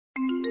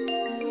Hi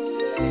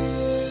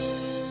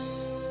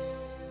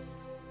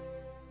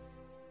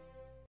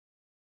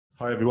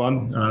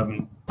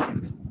everyone,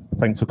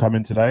 thanks for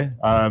coming today.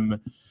 As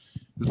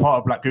part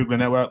of Black Googler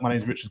Network, my name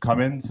is Richard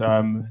Cummins.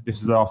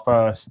 This is our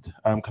first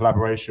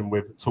collaboration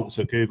with Talks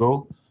at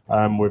Google.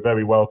 We're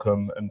very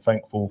welcome and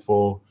thankful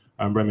for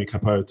Remi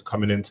Kapo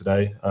coming in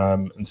today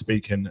and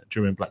speaking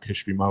during Black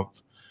History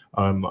Month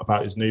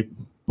about his new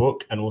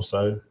book and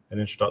also an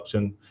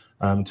introduction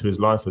to his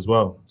life as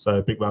well. So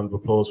a big round of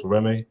applause for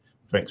Remi.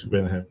 Thanks for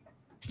being here.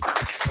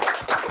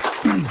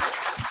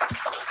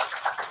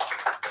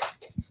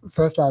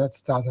 First, I'd like to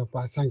start off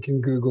by thanking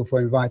Google for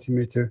inviting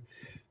me to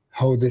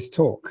hold this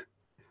talk,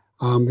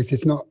 because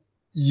it's not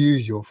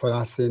usual for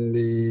us in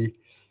the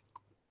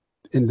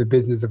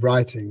business of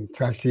writing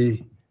to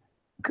actually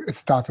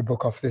start a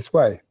book off this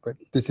way, but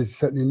this is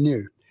certainly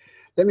new.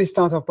 Let me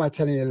start off by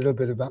telling you a little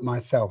bit about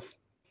myself.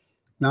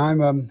 Now,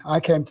 I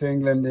came to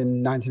England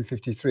in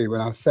 1953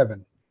 when I was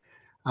 7.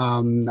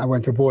 I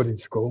went to boarding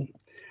school.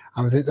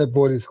 I was at that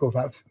boarding school for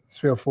about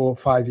 3 or 4 or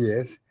 5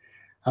 years,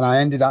 and I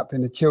ended up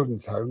in a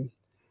children's home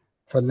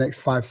for the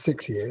next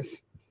 5-6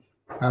 years,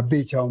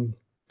 Beach Home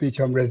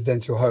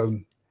Residential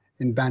Home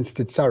in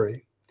Banstead,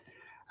 Surrey.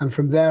 And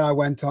from there, I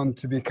went on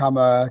to become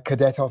a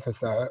cadet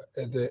officer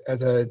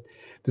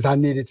because I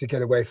needed to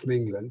get away from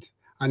England.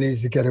 I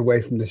needed to get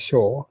away from the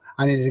shore.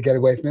 I needed to get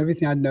away from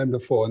everything I'd known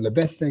before. And the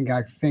best thing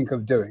I could think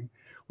of doing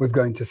was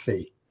going to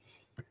sea.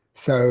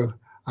 So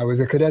I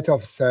was a cadet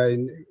officer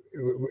in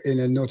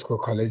a nautical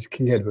college,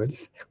 King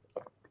Edward's.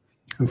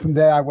 And from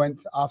there, I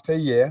went, after a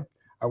year,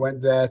 I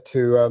went there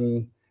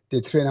to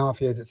did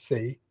 3.5 years at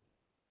sea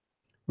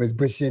with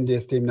British India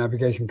Steam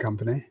Navigation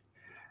Company.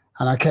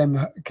 And I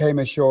came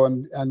ashore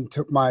and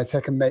took my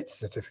second mate's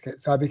certificate.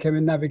 So I became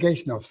a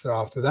navigation officer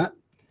after that,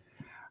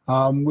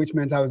 which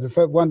meant I was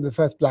one of the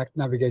first black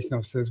navigation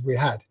officers we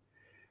had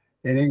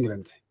in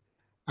England.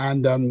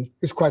 And it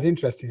was quite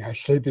interesting,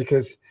 actually,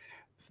 because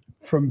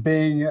from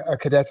being a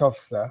cadet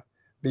officer,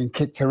 being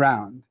kicked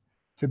around,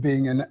 to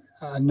being a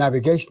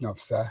navigation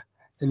officer,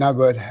 in other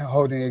words,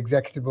 holding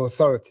executive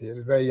authority at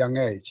a very young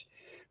age,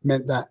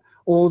 meant that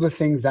all the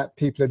things that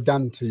people had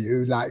done to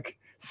you, like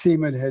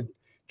seamen had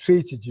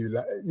treated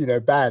you,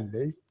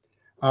 badly,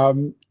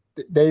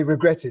 they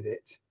regretted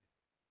it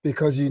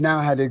because you now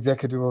had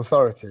executive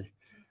authority.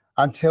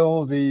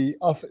 Until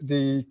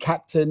the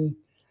captain,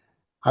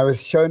 I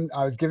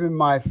was given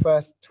my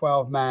first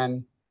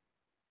 12-man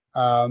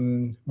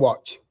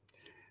watch.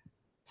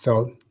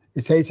 So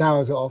it's 8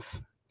 hours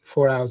off,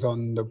 4 hours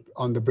on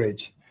the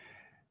bridge.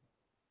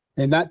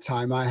 In that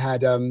time, I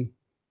had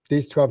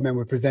these 12 men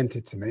were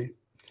presented to me,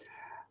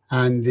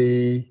 and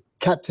the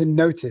captain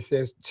noticed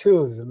there's 2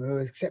 of them who were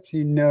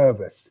exceptionally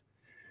nervous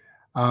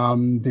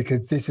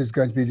because this was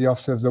going to be the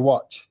officer of the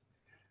watch.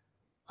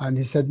 And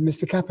he said,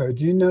 "Mr. Kapo,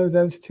 do you know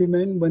those 2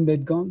 men when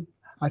they'd gone?"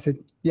 I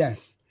said,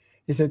 "Yes."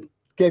 He said,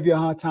 "Gave you a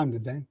hard time,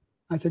 did they?"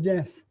 I said,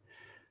 "Yes."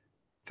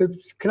 So,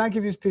 "Can I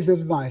give you a piece of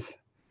advice?"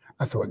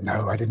 I thought,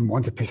 no, I didn't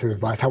want a piece of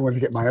advice. I wanted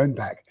to get my own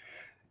back.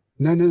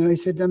 No. He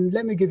said,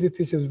 "Let me give you a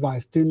piece of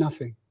advice. Do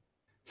nothing.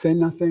 Say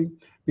nothing.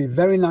 Be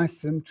very nice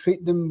to them.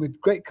 Treat them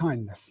with great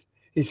kindness."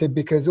 He said,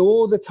 "Because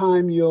all the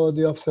time you're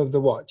the officer of the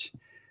watch,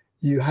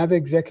 you have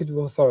executive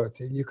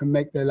authority. You can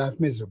make their life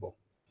miserable."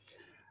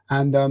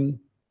 And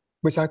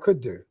which I could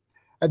do.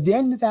 At the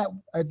end of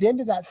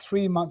that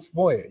 3-month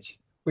voyage,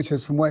 which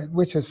was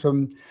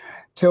from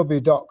Tilbury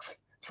Docks,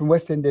 from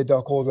West India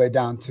Dock all the way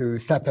down to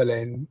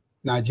Sapele in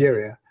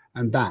Nigeria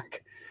and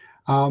back,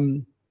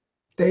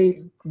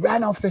 they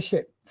ran off the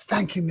ship.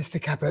 "Thank you,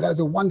 Mr. Kapo. That was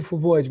a wonderful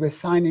voyage. We're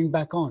signing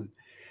back on."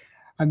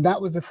 And that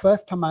was the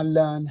first time I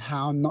learned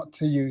how not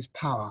to use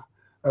power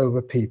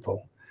over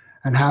people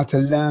and how to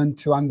learn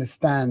to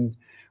understand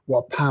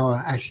what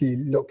power actually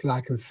looked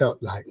like and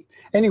felt like.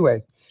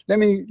 Anyway, let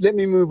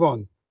me move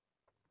on.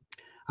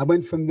 I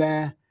went from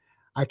there.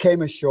 I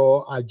came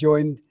ashore.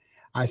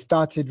 I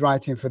started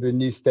writing for the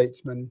New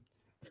Statesman.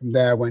 From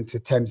there, I went to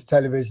Thames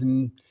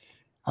Television,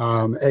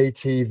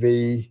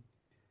 ATV.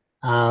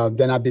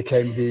 Then I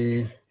became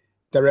the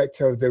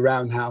director of the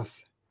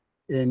Roundhouse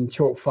in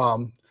Chalk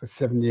Farm for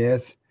 7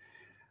 years.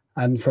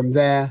 And from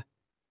there,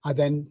 I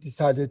then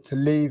decided to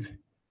leave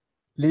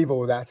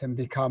all that and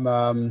become,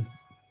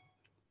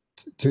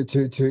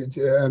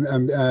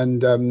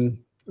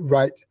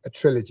 write a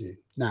trilogy.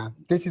 Now,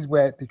 this is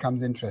where it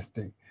becomes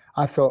interesting.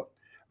 I thought,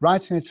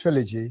 writing a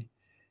trilogy,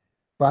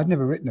 but I'd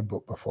never written a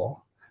book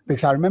before,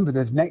 because I remember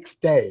the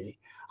next day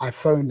I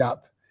phoned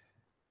up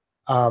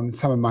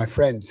some of my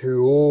friends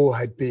who all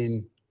had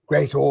been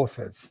great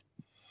authors,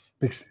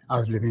 because I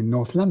was living in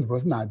North London,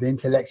 wasn't I? The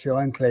intellectual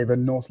enclave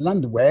in North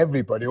London, where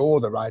everybody, all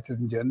the writers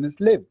and journalists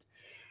lived.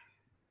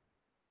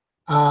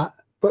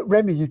 But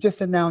Remi, you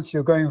just announced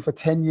you're going for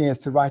 10 years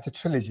to write a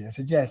trilogy. I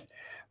said, yes,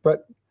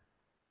 but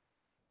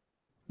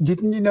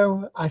didn't you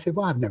know? I said,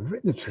 well, I've never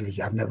written a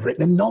trilogy. I've never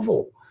written a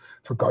novel,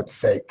 for God's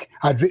sake.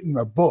 I'd written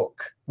a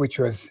book, which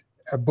was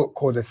a book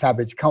called A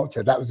Savage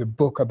Culture. That was a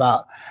book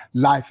about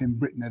life in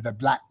Britain as a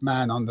black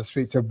man on the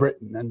streets of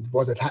Britain and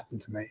what had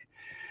happened to me.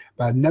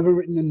 But I'd never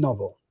written a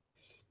novel.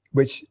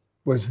 which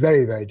was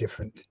very, very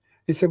different.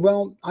 He said,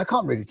 well, I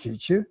can't really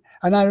teach you.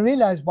 And I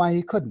realized why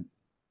he couldn't.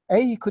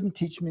 He couldn't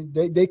teach me.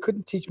 They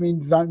couldn't teach me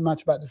very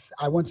much about this.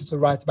 I wanted to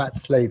write about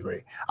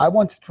slavery. I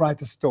wanted to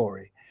write a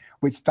story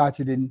which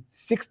started in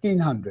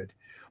 1600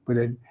 with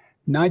a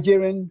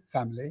Nigerian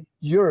family,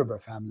 Yoruba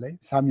family,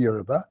 some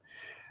Yoruba,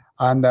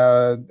 and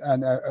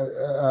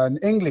an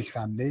English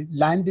family,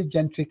 landed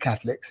gentry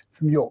Catholics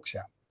from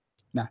Yorkshire.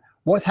 Now,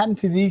 what happened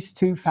to these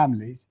two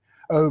families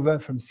over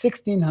from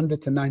 1600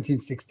 to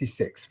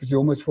 1966, which is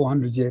almost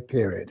 400-year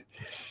period?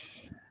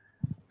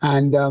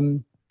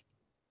 And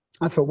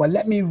I thought, well,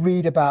 let me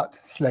read about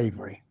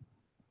slavery.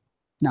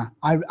 Now,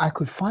 I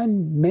could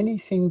find many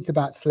things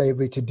about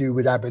slavery to do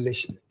with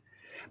abolition,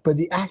 but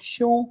the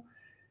actual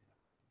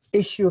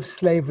issue of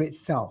slavery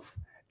itself,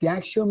 the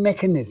actual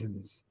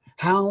mechanisms,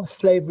 how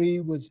slavery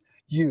was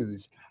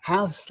used,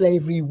 how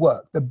slavery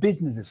worked, the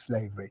business of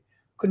slavery,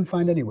 couldn't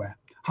find anywhere,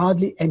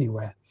 hardly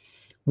anywhere.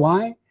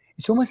 Why?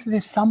 It's almost as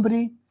if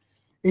somebody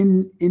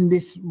in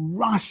this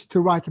rush to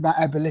write about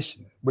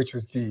abolition, which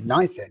was the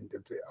nice end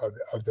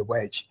of the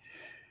wedge,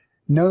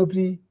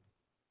 nobody,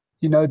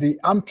 you know, the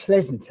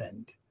unpleasant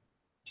end,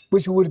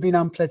 which would have been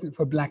unpleasant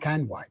for black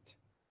and white,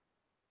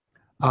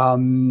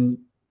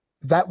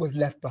 that was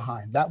left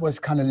behind. That was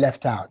kind of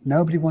left out.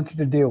 Nobody wanted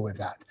to deal with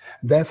that.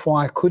 Therefore,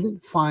 I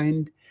couldn't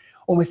find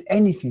almost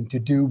anything to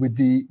do with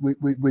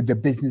the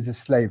business of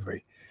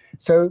slavery.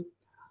 So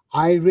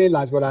I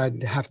realized what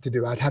I'd have to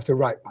do. I'd have to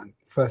write one,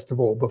 first of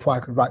all, before I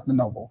could write the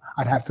novel.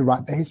 I'd have to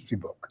write the history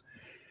book.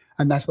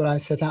 And that's what I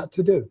set out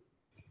to do.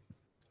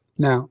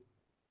 Now,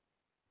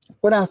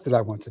 what else did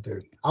I want to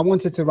do? I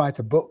wanted to write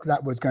a book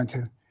that was going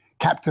to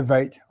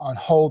captivate and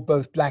hold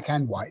both black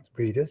and white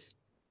readers,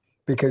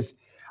 because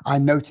I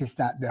noticed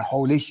that the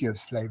whole issue of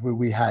slavery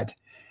we had,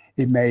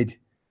 it made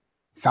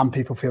some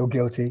people feel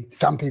guilty,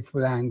 some people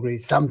were angry,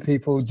 some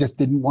people just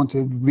didn't want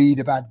to read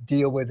about,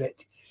 deal with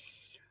it.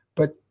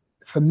 But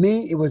for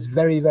me, it was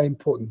very, very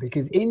important,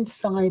 because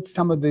inside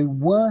some of the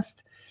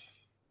worst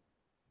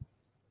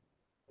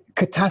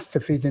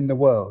catastrophes in the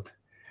world,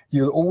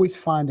 you'll always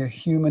find a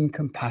human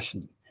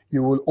compassion.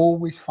 You will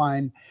always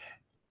find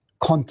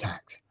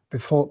contact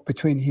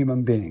between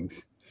human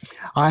beings.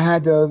 I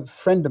had a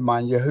friend of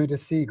mine, Yehuda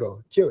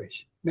Siegel,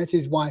 Jewish, met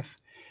his wife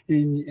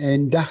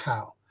in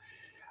Dachau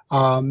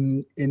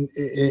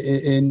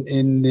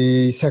in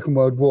the Second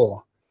World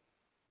War.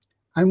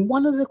 And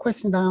one of the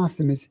questions I asked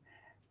him is,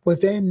 was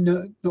there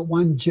not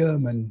one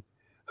German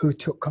who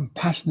took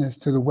compassion as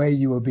to the way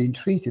you were being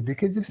treated?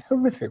 Because it was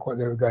horrific what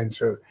they were going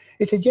through.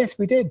 He said, yes,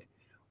 we did.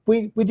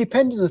 We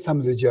depended on some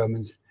of the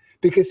Germans,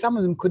 because some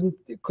of them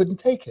couldn't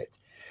take it,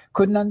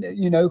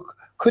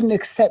 couldn't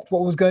accept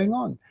what was going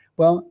on.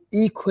 Well,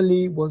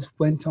 equally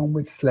went on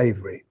with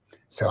slavery.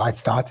 So I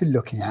started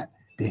looking at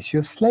the issue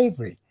of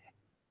slavery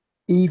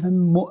even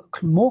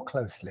more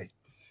closely.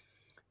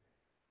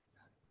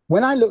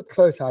 When I looked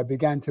closer, I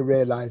began to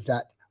realize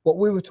that what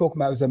we were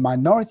talking about was a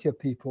minority of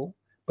people,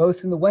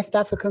 both in the West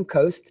African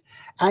coast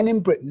and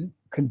in Britain,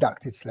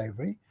 conducted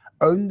slavery,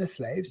 owned the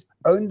slaves,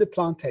 owned the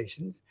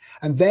plantations,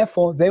 and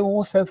therefore they were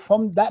also,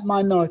 from that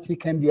minority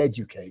came the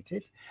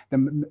educated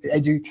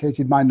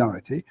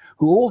minority,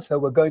 who also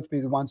were going to be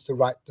the ones to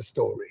write the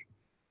story.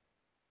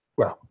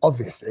 Well,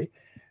 obviously,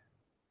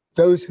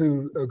 those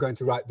who are going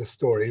to write the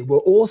story were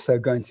also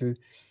going to,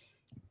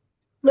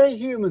 very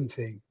human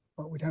thing,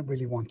 but we don't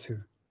really want to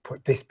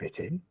put this bit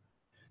in,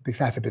 because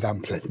that's a bit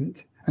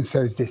unpleasant, and so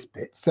is this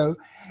bit. So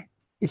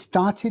it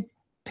started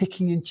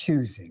picking and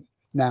choosing.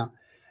 Now,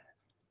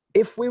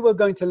 if we were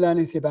going to learn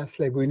anything about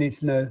slavery, we need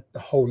to know the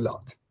whole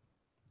lot.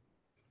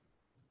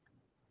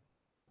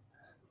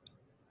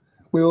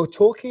 We were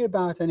talking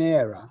about an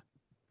era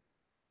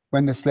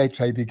when the slave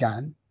trade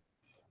began,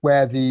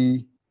 where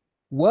the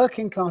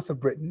working class of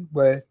Britain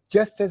were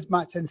just as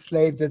much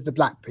enslaved as the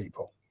black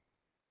people.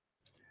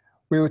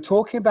 We were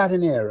talking about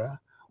an era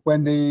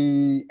when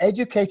the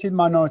educated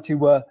minority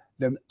were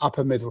the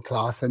upper middle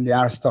class and the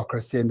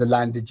aristocracy and the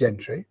landed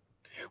gentry.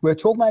 We're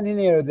talking about an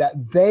era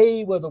that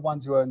they were the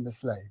ones who owned the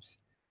slaves.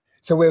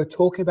 So we're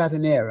talking about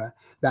an era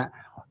that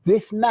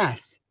this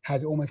mass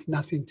had almost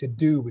nothing to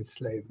do with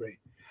slavery.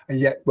 And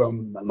yet,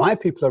 when my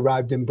people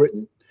arrived in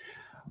Britain,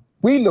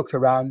 we looked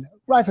around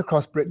right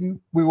across Britain,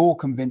 we were all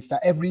convinced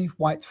that every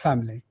white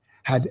family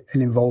had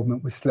an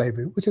involvement with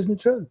slavery, which isn't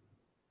true.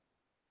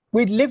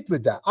 We'd lived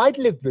with that. I'd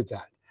lived with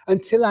that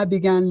until I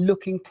began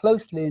looking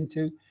closely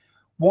into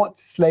what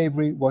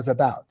slavery was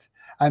about.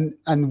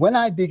 And when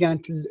I began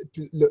to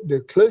look,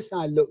 the closer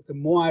I looked, the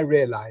more I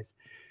realized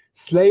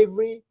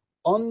slavery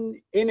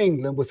in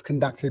England was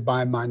conducted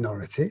by a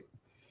minority,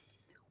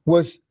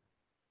 was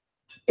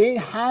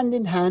hand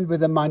in hand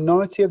with a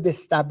minority of the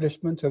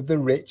establishment of the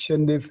rich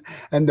and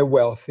the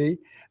wealthy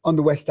on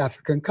the West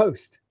African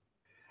coast.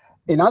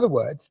 In other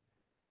words,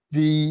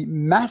 the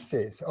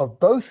masses of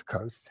both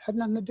coasts had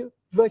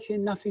virtually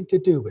nothing to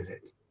do with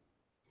it.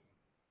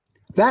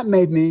 That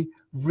made me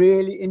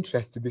really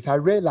interested, because I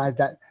realized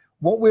that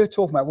what we're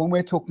talking about, when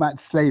we're talking about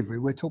slavery,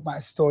 we're talking about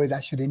a story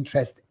that should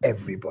interest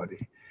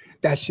everybody.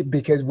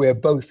 Because we're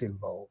both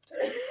involved.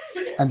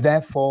 And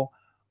therefore,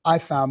 I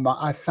found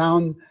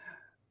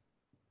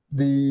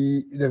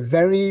the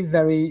very,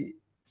 very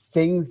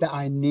things that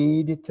I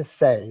needed to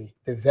say,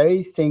 the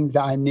very things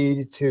that I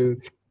needed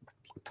to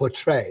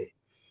portray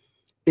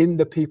in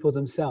the people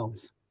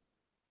themselves.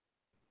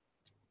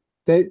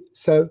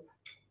 So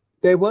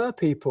there were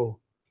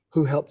people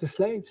who helped the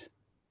slaves.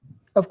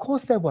 Of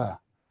course there were.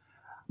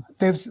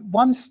 There's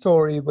one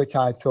story which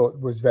I thought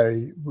was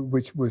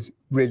which was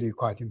really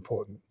quite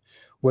important,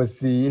 was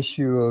the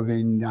issue of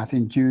I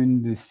think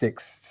June the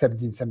 6th,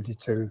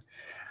 1772,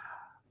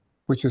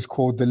 which was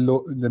called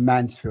the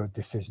Mansfield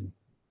decision.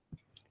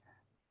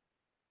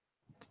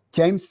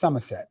 James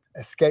Somerset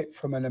escaped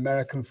from an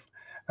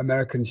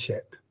American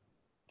ship,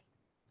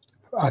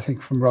 I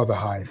think from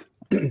Rotherhithe.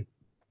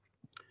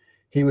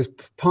 He was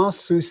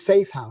passed through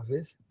safe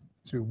houses,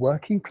 through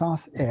working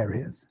class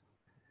areas,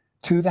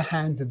 to the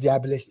hands of the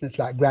abolitionists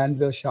like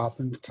Granville Sharp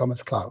and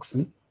Thomas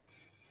Clarkson,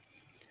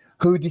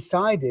 who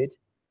decided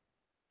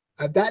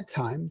at that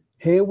time,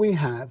 here we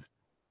have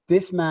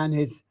this man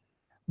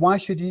why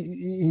should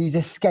he's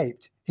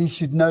escaped. He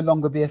should no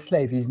longer be a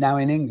slave. He's now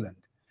in England.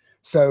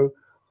 So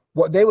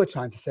what they were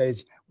trying to say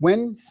is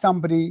when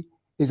somebody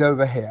is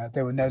over here,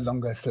 they were no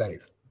longer a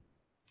slave.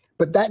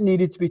 But that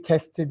needed to be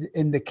tested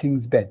in the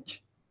King's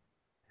Bench.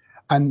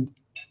 And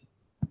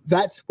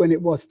that's when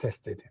it was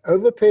tested.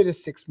 Over a period of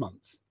 6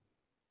 months,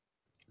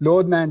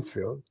 Lord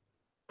Mansfield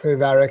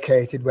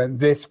prevaricated, went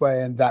this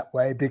way and that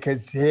way,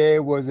 because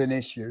here was an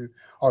issue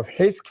of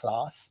his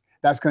class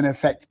that's going to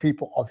affect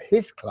people of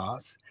his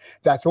class.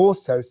 That's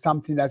also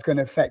something that's going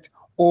to affect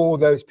all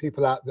those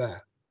people out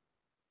there.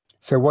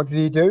 So what did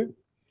he do?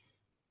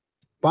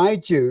 By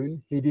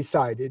June, he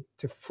decided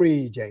to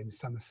free James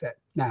Somerset.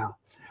 Now,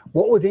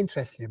 what was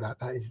interesting about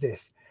that is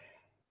this.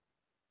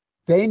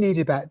 They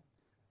needed about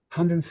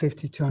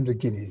 150, 200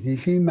 guineas.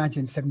 If you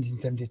imagine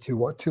 1772,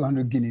 what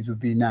 200 guineas would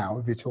be now,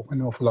 we'd be talking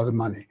an awful lot of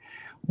money.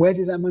 Where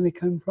did that money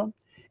come from?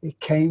 It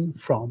came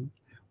from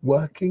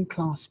working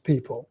class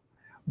people,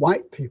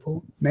 white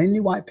people, mainly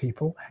white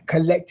people,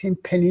 collecting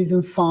pennies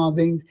and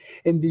farthings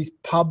in these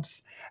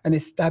pubs and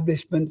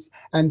establishments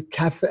and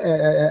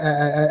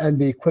and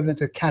the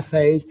equivalent of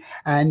cafes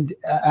and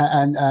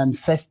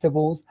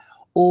festivals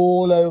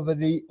all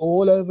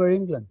over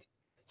England,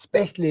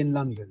 especially in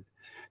London,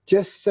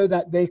 just so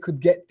that they could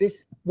get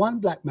this one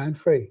black man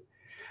free.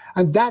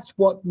 And that's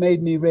what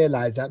made me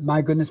realize that,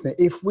 my goodness me,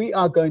 if we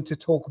are going to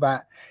talk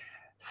about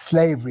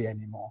slavery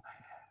anymore,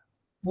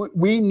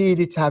 we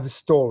needed to have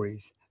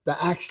stories that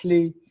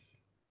actually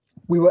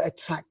we were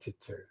attracted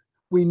to.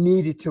 We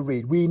needed to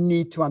read. We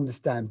need to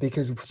understand,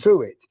 because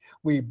through it,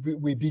 we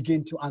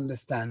begin to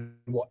understand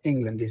what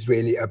England is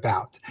really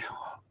about.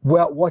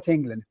 Well,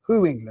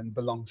 who England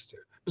belongs to.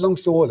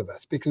 Belongs to all of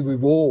us, because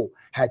we've all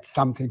had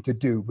something to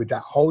do with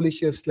that whole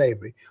issue of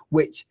slavery,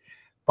 which,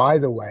 by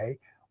the way,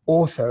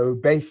 also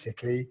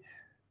basically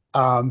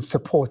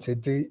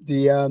supported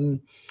the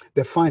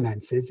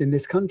finances in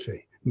this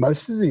country.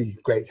 Most of the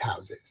great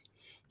houses,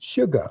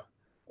 sugar,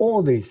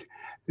 all these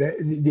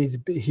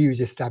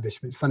huge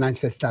establishments,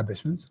 financial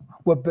establishments,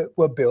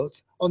 were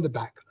built on the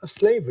back of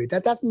slavery.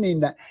 That doesn't mean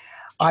that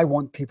I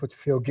want people to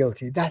feel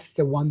guilty. That's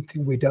the one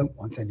thing we don't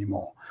want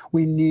anymore.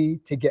 We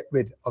need to get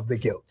rid of the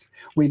guilt.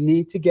 We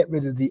need to get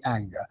rid of the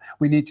anger.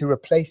 We need to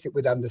replace it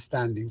with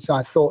understanding. So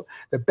I thought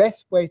the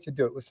best way to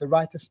do it was to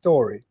write a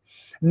story,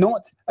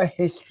 not a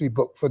history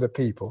book for the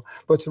people,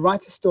 but to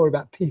write a story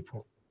about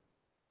people,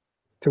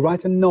 to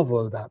write a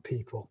novel about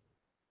people,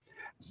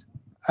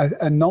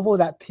 a novel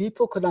that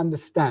people could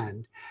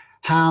understand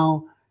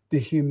how the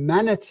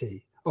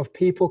humanity of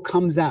people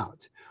comes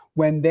out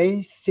when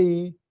they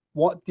see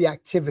what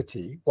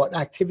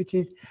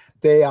activities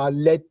they are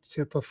led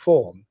to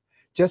perform,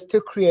 just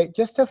to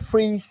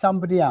free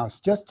somebody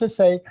else, just to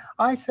say,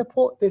 I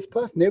support this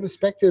person,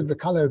 irrespective of the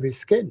color of his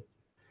skin.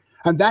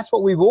 And that's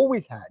what we've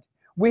always had.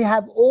 We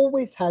have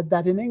always had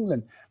that in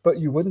England, but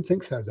you wouldn't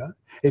think so, though.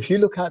 If you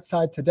look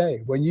outside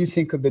today, when you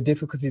think of the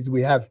difficulties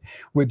we have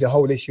with the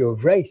whole issue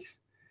of race,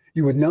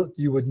 you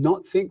would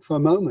not think for a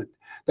moment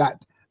that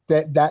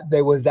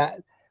there was that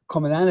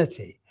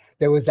commonality,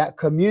 there was that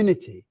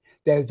community,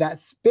 there's that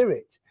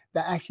spirit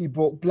that actually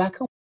brought black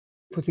and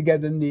white people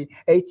together in the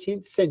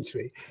 18th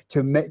century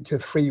to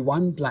free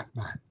one black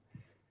man.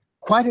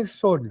 Quite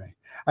extraordinary.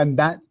 And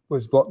that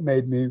was what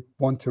made me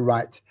want to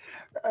write.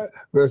 It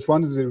was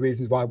one of the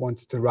reasons why I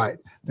wanted to write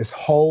this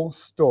whole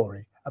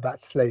story about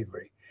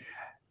slavery.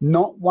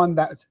 Not one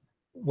that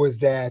was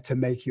there to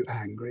make you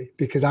angry,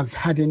 because I've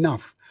had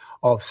enough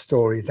of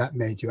stories that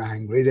made you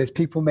angry. There's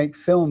people make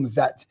films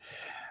that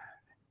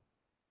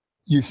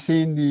you've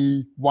seen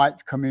the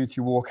white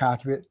community walk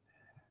out of it,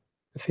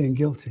 they're feeling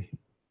guilty.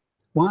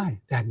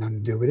 Why? They had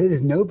nothing to do with it.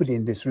 There's nobody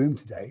in this room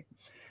today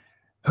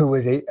who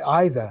was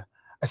either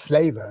a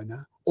slave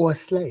owner or a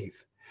slave.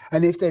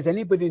 And if there's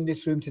anybody in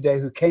this room today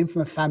who came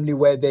from a family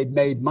where they'd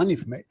made money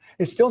from it,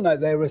 it's still not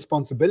their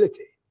responsibility.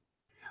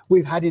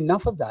 We've had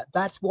enough of that.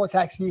 That's what's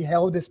actually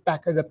held us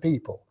back as a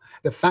people.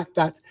 The fact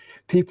that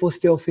people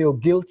still feel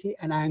guilty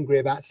and angry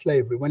about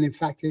slavery, when in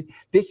fact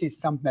this is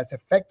something that's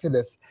affected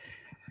us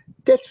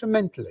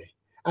detrimentally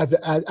as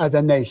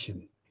a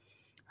nation.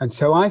 And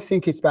so I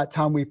think it's about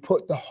time we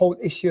put the whole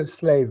issue of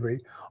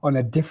slavery on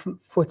a different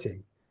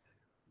footing,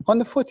 on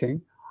the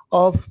footing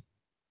of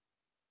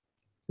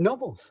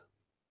novels.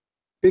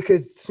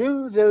 Because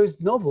through those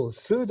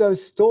novels, through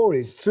those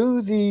stories,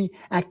 through the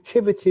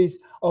activities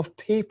of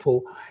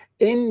people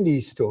in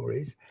these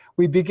stories,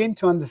 we begin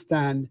to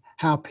understand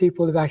how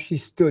people have actually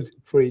stood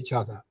for each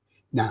other.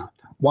 Now,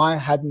 why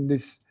hadn't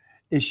this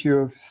issue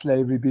of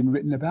slavery been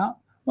written about?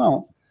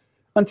 Well,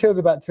 until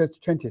about the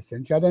 20th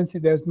century, I don't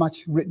think there was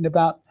much written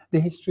about the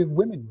history of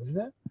women, was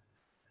there?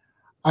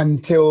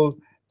 Until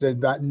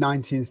about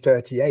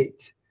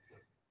 1938,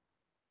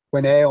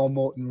 when A.L.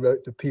 Morton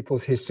wrote The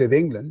People's History of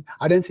England,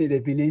 I don't think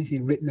there'd been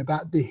anything written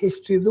about the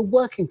history of the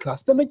working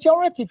class, the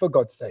majority, for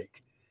God's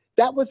sake.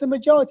 That was the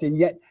majority, and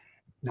yet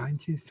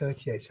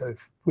 1938. So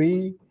if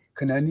we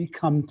can only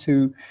come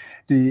to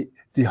the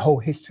whole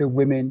history of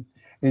women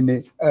in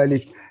the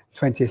early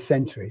 20th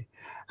century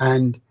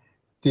and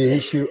the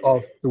issue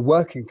of the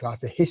working class,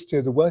 the history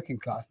of the working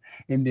class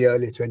in the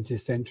early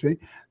 20th century,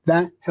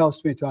 that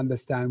helps me to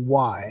understand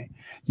why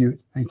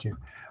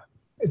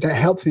that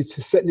helps me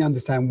to certainly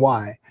understand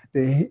why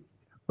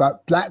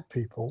black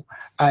people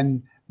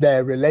and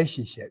their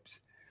relationships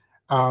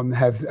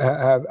have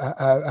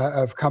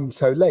come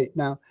so late.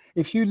 Now,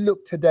 if you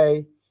look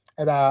today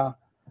at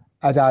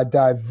our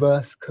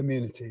diverse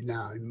community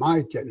now, in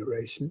my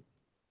generation,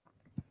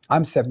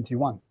 I'm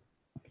 71.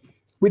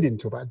 We didn't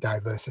talk about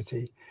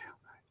diversity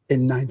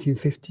in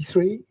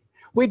 1953.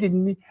 We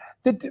didn't.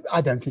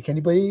 I don't think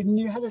anybody even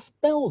knew how to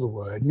spell the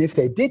word, and if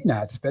they did know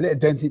how to spell it, I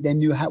don't think they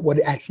knew what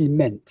it actually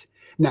meant.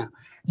 Now,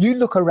 you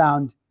look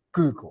around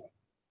Google,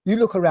 you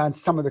look around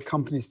some of the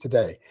companies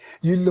today,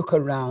 you look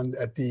around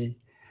at the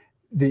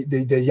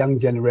young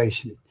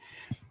generation.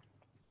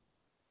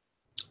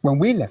 When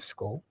we left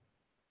school,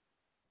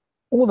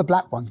 all the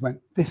black ones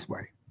went this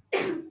way,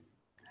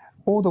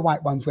 all the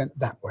white ones went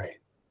that way.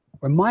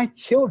 When my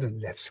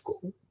children left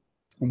school,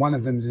 and one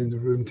of them is in the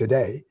room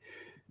today,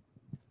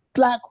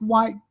 black,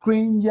 white,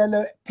 green,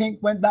 yellow,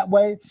 pink went that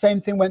way,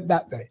 same thing went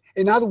that way.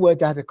 In other words,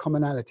 they had a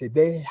commonality.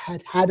 They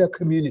had a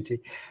community.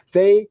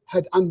 They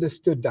had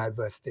understood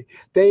diversity.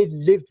 They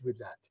lived with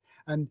that.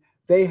 And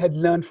they had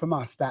learned from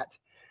us that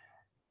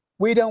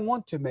we don't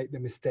want to make the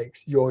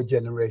mistakes your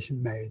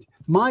generation made.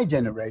 My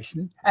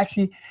generation,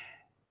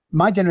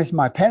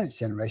 my parents'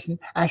 generation,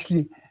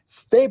 actually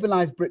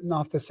stabilized Britain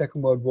after the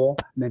Second World War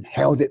and then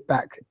held it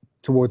back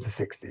towards the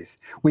 60s.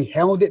 We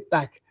held it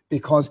back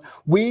because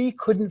we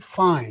couldn't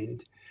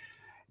find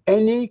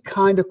any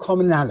kind of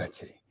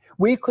commonality.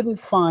 We couldn't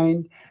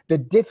find the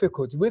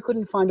difficulties. We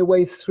couldn't find a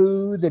way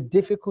through the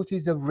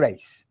difficulties of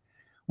race.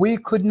 We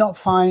could not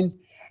find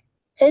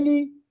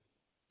any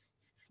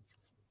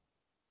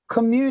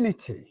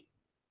community.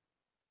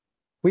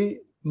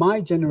 My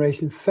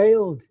generation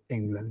failed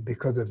England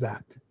because of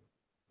that.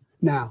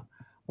 Now,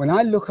 when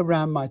I look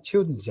around my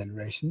children's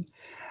generation,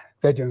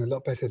 they're doing a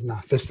lot better than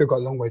us. They've still got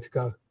a long way to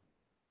go,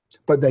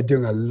 but they're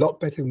doing a lot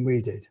better than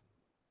we did.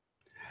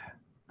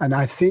 And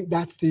I think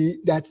that's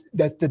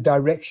the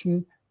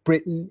direction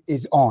Britain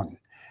is on.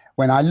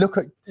 When I look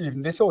at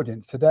even this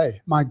audience today,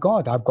 my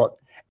God, I've got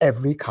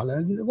every color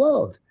in the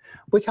world,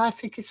 which I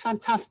think is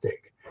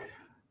fantastic.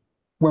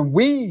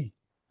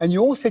 And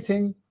you're all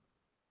sitting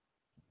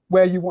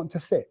where you want to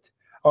sit.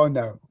 Oh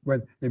no,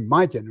 when in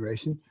my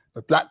generation,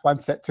 the black one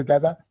sat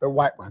together, the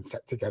white one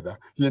sat together,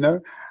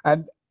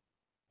 And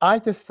I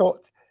just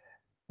thought,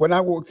 when I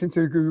walked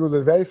into Google,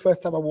 the very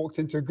first time I walked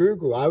into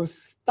Google, I was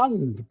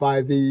stunned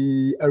by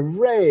the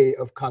array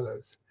of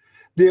colors,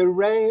 the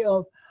array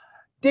of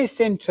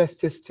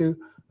disinterest as to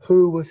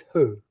who was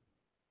who.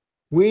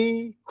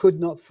 We could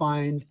not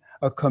find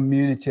a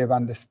community of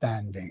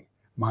understanding,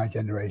 my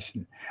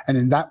generation. And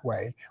in that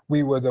way,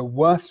 we were the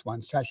worst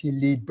ones to actually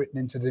lead Britain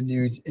into the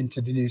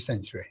new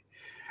century.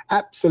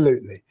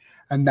 Absolutely.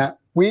 And that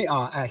we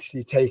are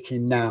actually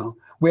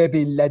we're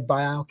being led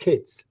by our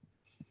kids.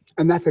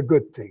 And that's a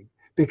good thing,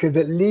 because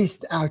at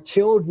least our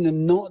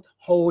children are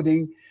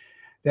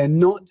they're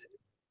not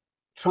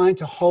trying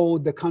to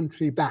hold the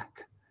country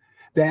back.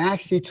 They're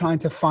actually trying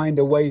to find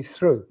a way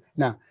through.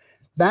 Now,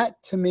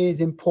 that to me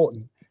is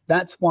important.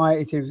 That's why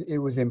it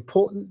was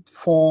important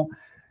for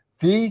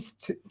these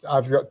two.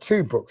 I've got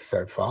two books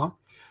so far.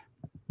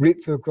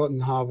 Reap the Forgotten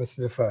Harvest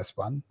is the first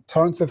one.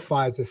 Torrents of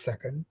Fire is the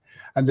second.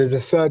 And there's a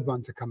third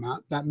one to come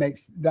out.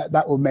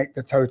 That will make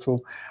the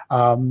total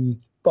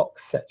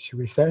box set, should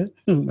we say,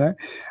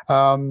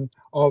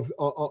 of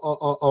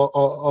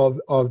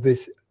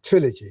this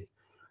trilogy,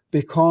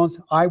 because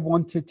I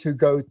wanted to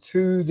go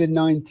to the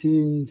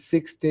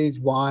 1960s.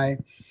 Why?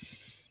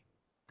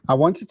 I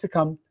wanted to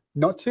come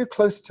not too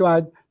close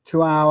to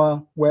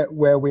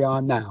where we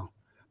are now,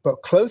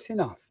 but close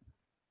enough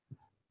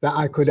that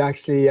I could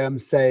actually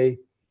say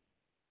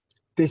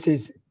this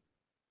is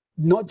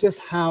not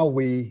just that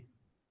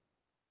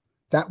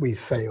we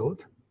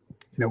failed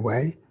in a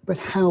way, but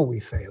how we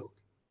failed.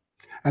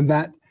 And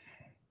that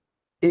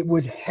it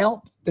would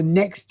help the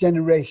next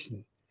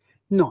generation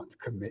not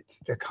commit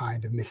the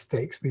kind of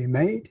mistakes we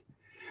made,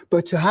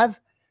 But to have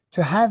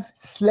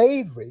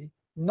slavery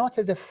not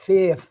as a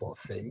fearful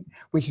thing,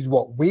 which is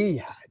what we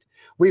had.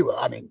 We were,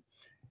 I mean,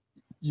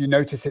 you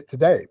notice it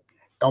today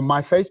on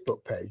my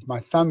Facebook page. My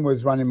son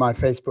was running my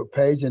Facebook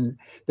page, and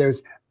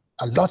there's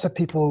a lot of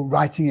people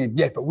writing in,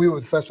 yes, but we were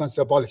the first ones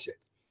to abolish it.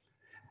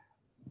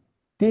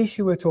 The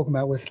issue we're talking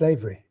about was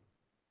slavery.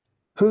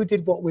 Who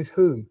did what with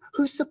whom?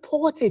 Who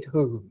supported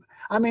whom?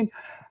 I mean,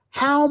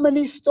 how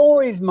many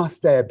stories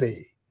must there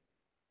be?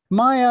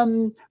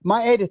 My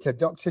editor,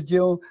 Dr.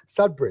 Jill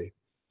Sudbury,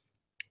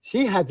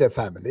 she has a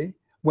family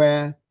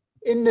where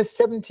in the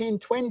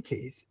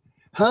 1720s,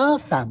 her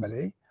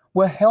family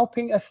were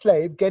helping a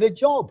slave get a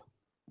job.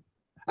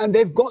 And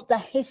they've got the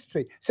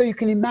history. So you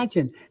can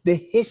imagine the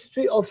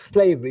history of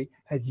slavery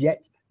has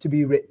yet to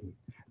be written.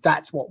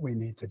 That's what we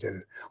need to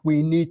do.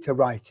 We need to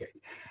write it.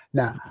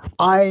 Now,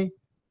 I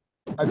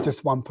am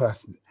just one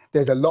person.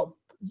 There's a lot.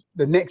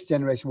 The next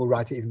generation will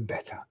write it even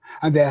better,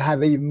 and they'll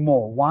have even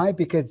more. Why?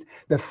 Because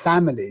the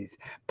families,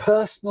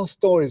 personal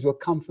stories will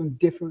come from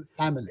different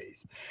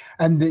families,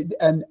 and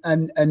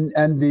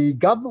the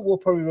government will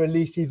probably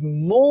release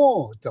even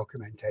more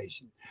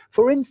documentation.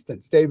 For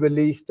instance, they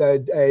released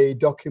a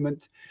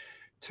document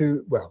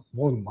to, well,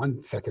 more than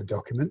one set of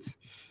documents,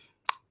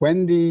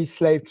 when the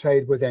slave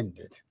trade was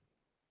ended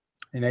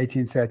in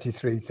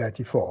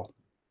 1833-34.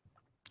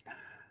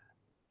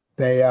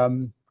 They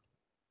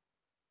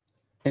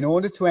in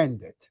order to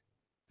end it,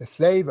 the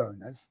slave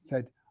owners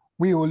said,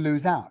 we will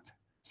lose out.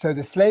 So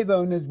the slave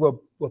owners were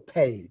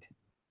paid.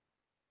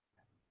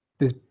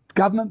 The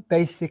government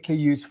basically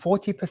used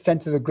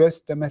 40% of the gross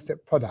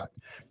domestic product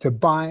to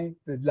buy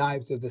the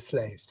lives of the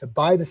slaves, to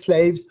buy the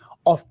slaves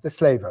off the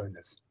slave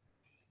owners.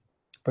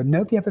 But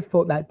nobody ever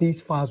thought that these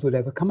files would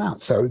ever come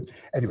out. So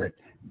anyway,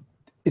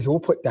 it's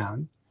all put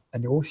down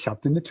and all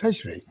shoved in the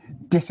treasury,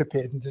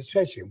 disappeared into the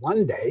treasury.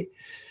 One day,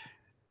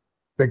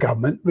 the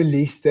government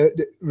released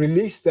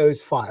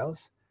those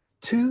files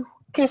to,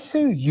 guess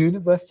who?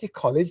 University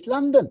College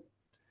London,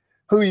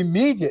 who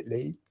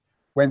immediately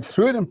went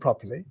through them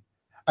properly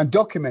and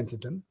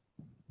documented them.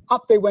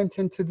 Up they went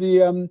into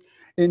the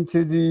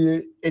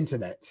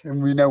internet,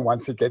 and we know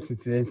once it gets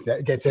into the internet,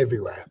 it gets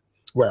everywhere.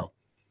 Well,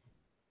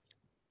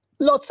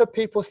 lots of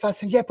people start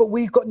saying, yeah, but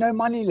we've got no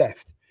money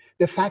left.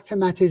 The fact of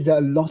the matter is that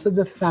a lot of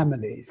the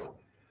families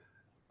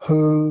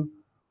who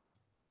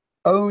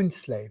owned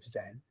slaves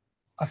then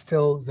are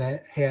still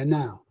there here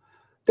now.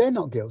 They're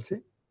not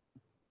guilty.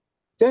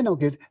 They're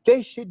not guilty.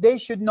 They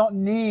should not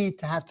need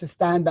to have to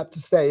stand up to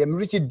say, and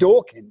Richard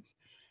Dawkins,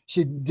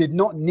 she did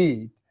not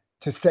need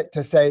to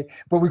say,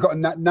 but we got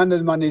none of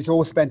the money is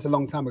all spent a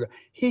long time ago.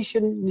 He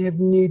shouldn't have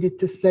needed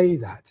to say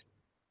that.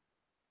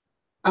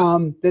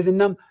 There's a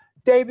number,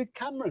 David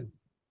Cameron,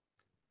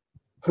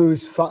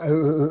 whose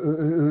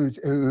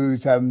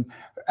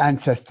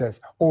ancestors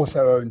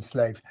also owned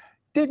slaves,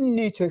 didn't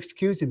need to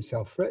excuse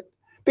himself for it,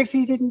 because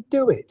he didn't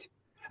do it.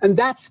 And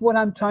that's what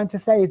I'm trying to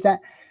say, is that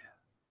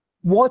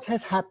what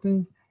has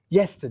happened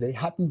yesterday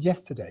happened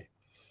yesterday.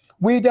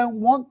 We don't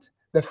want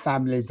the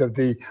families of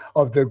the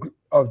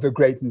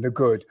great and the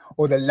good,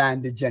 or the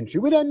landed gentry.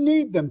 We don't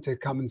need them to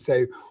come and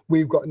say,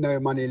 we've got no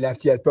money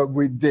left yet, but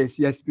with this,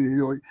 yes,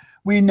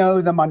 we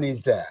know the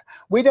money's there.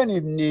 We don't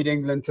even need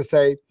England to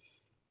say,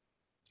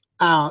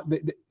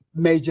 the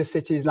major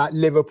cities like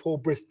Liverpool,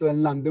 Bristol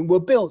and London were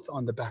built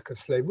on the back of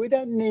slavery. We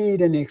don't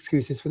need any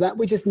excuses for that.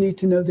 We just need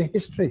to know the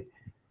history.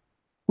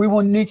 We will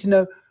need to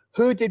know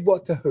who did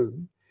what to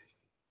whom,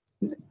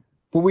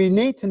 but we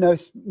need to know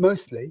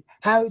mostly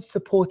how it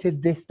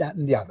supported this, that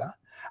and the other,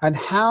 and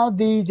how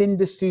these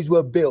industries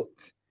were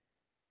built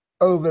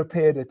over a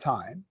period of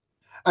time,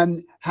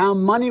 and how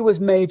money was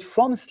made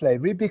from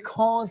slavery,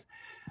 because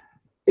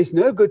it's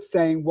no good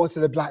saying, what are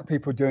the black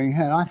people doing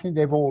here? I think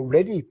they've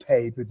already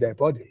paid with their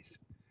bodies.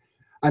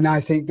 And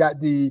I think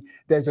that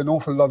there's an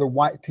awful lot of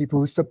white people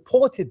who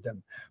supported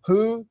them,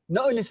 who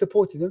not only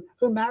supported them,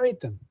 who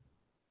married them.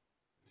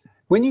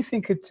 When you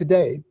think of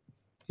today,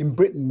 in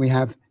Britain, we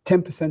have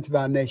 10% of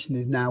our nation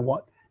is now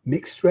what?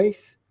 Mixed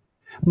race.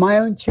 My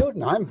own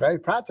children, I'm very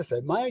proud to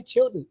say, my own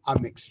children are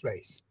mixed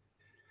race.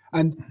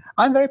 And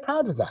I'm very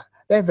proud of that.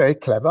 They're very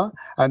clever.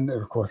 And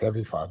of course,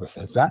 every father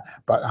says that,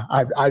 but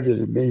I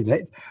really mean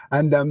it.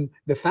 And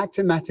the fact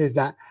of the matter is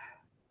that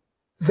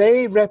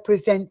they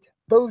represent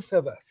both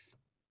of us.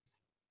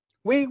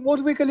 What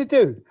are we going to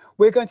do?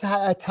 We're going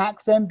to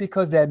attack them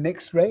because they're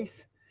mixed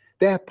race.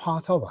 They're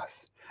part of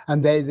us,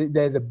 and they're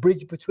the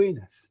bridge between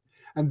us.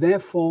 And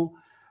therefore,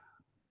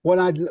 what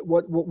I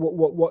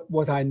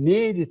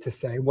needed to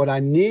say, what I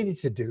needed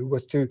to do,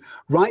 was to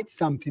write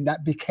something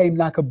that became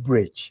like a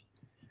bridge.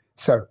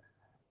 So,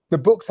 the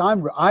books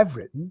I've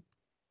written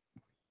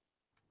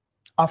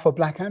are for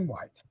black and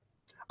white.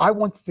 I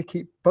wanted to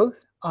keep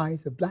both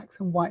eyes of blacks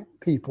and white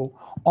people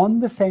on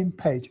the same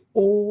page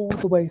all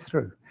the way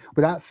through,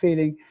 without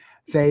feeling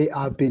they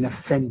are being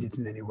offended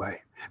in any way.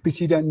 Because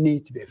you don't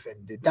need to be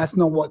offended. That's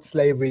not what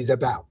slavery is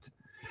about.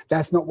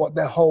 That's not what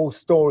the whole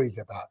story is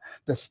about.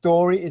 The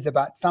story is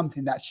about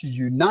something that should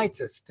unite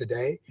us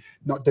today,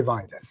 not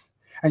divide us.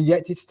 And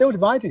yet it's still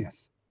dividing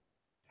us.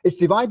 It's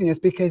dividing us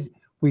because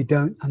we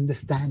don't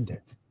understand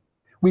it.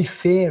 We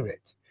fear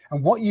it.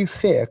 And what you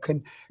fear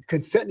can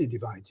certainly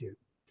divide you.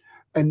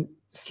 And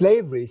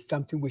slavery is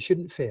something we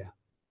shouldn't fear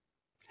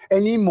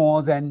any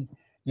more than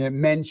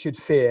men should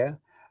fear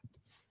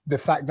the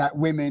fact that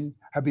women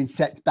have been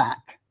set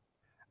back,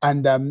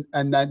 and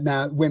that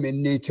now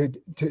women need to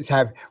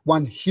have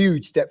one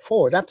huge step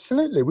forward.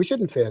 Absolutely, we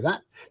shouldn't fear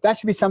that. That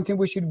should be something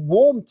we should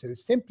warm to,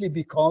 simply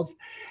because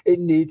it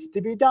needs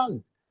to be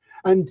done.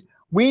 And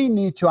we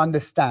need to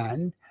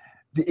understand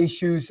the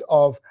issues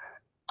of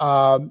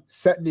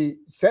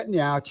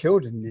certainly our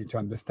children need to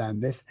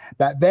understand this,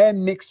 that their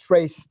mixed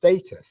race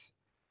status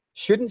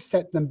shouldn't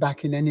set them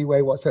back in any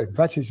way whatsoever. In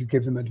fact, it should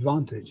give them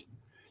advantage.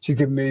 It should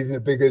give them even a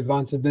bigger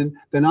advantage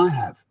than I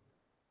have.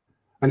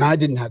 And I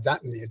didn't have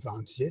that many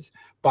advantages,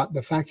 but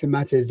the fact of the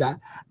matter is that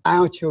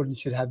our children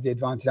should have the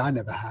advantage I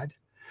never had,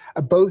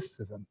 both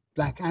of them,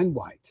 black and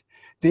white.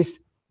 This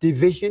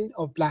division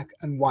of black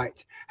and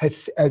white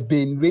has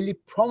been really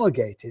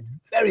promulgated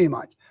very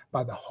much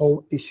by the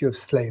whole issue of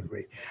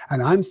slavery.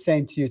 And I'm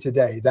saying to you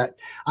today that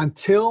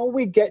until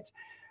we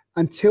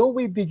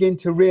begin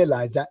to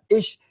realize that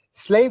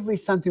slavery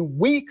is something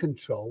we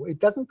control, it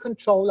doesn't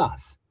control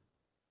us.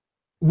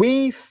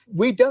 We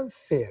don't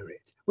fear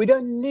it. We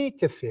don't need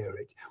to fear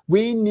it.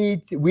 We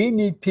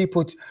need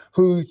people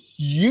who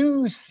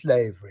use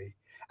slavery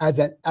as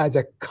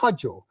a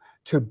cudgel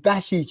to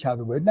bash each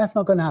other with. That's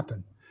not going to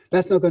happen.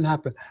 That's not going to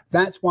happen.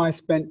 That's why I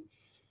spent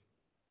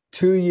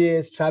 2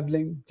 years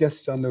traveling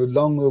just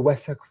along the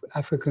West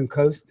African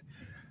coast,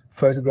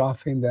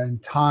 photographing the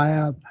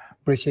entire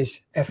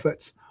British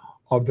efforts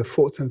of the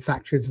forts and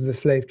factories of the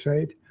slave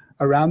trade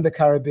around the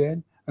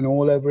Caribbean and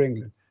all over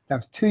England. That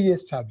was 2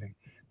 years traveling.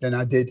 Then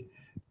I did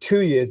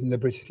 2 years in the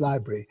British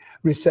Library,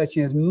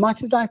 researching as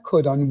much as I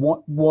could on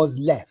what was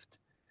left.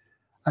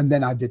 And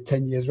then I did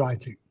 10 years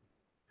writing,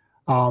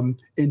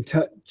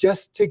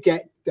 just to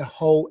get the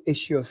whole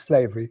issue of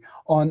slavery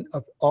on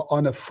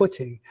a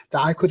footing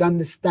that I could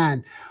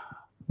understand.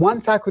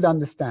 Once I could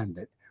understand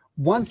it,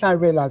 once I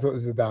realized what it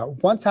was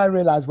about, once I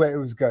realized where it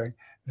was going,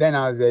 then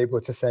I was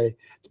able to say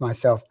to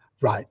myself,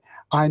 right,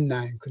 I'm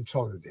now in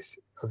control of this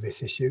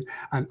issue,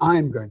 and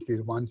I'm going to be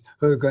the one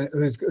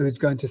who's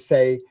going to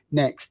say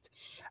next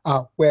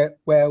where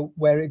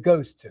it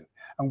goes to.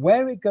 And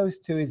where it goes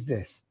to is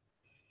this: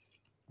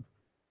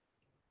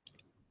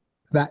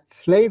 that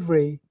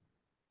slavery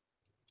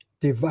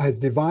has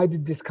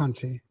divided this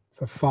country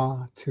for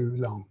far too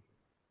long.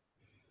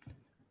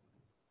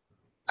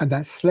 And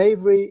that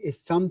slavery is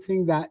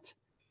something that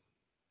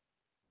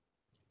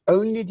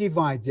only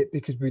divides it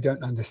because we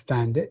don't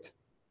understand it.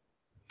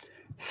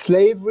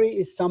 Slavery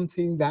is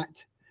something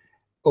that,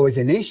 or is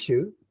an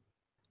issue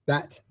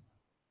that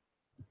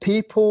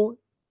people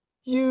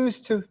use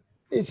to,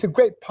 it's a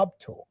great pub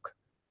talk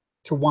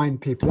to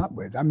wind people up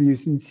with. I mean, you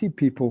can see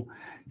people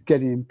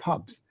getting in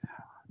pubs.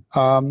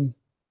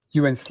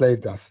 You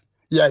enslaved us.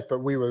 Yes, but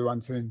we were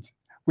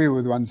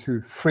the ones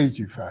who freed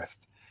you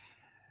first.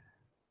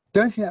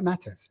 Don't think that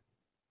matters.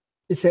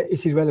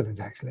 It's irrelevant,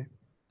 actually.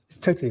 It's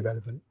totally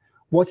irrelevant.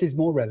 What is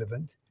more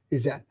relevant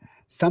is that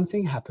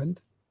something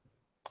happened.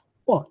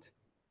 What?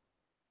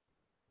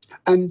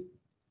 And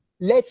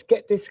let's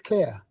get this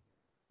clear.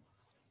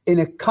 In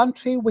a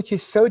country which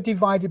is so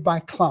divided by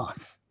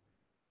class,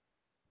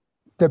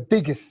 the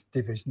biggest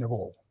division of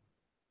all,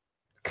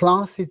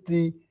 class is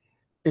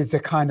the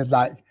kind of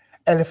like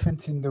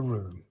elephant in the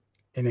room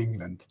in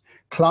England.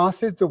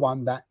 Class is the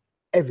one that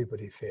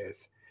everybody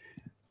fears.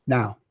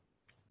 Now,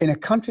 in a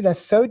country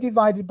that's so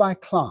divided by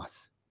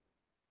class,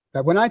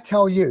 that when I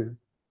tell you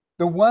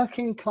the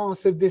working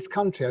class of this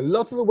country, a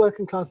lot of the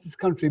working class of this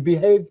country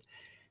behaved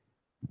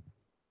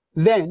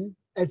then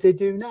as they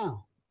do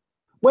now.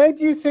 Where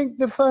do you think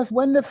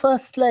when the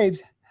first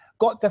slaves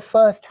got the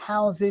first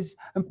houses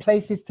and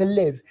places to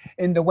live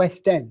in the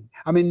West End,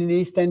 I mean in the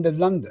East End of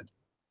London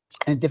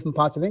and different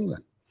parts of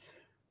England?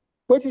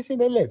 Where do you think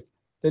they lived?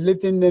 They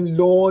lived in the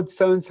Lord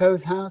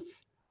so-and-so's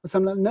house or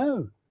something like that?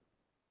 No.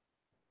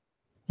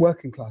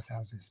 Working class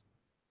houses.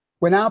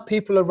 When our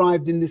people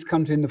arrived in this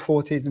country in the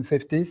 40s and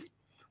 50s,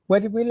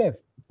 where did we live?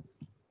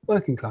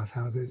 Working class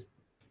houses.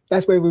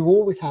 That's where we've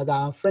always had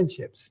our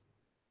friendships.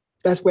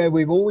 That's where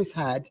we've always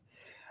had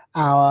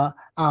our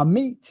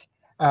meat.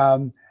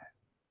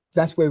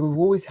 That's where we've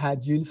always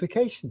had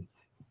unification.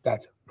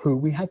 That's who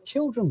we had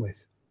children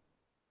with.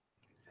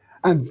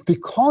 And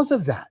because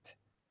of that,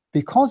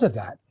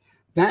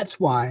 that's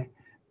why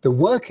the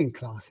working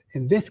class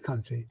in this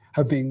country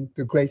have been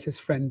the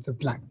greatest friends of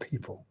black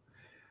people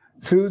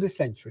through the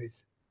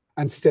centuries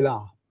and still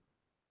are.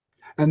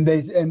 And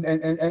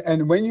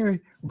when you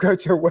go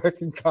to a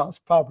working class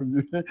pub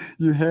and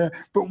you hear,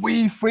 but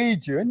we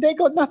freed you, and they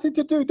got nothing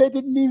to do. They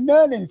didn't even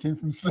earn anything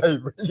from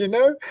slavery, you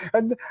know?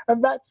 And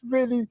that's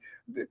really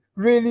the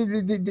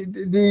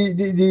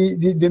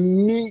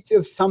meat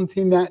of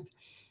something that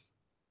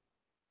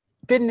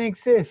didn't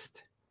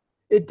exist.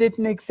 It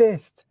didn't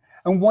exist.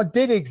 And what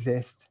did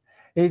exist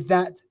is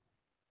that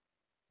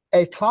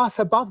a class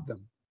above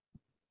them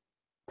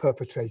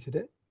perpetrated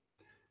it.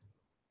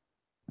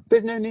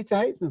 there's no need to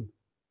hate them,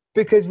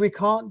 because we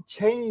can't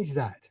change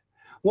that.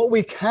 What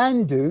we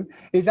can do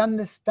is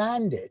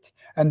understand it.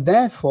 And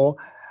therefore,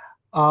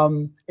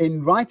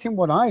 in writing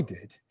what I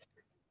did,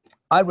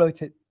 I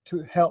wrote it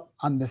to help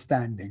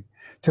understanding,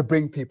 to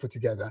bring people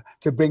together,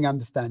 to bring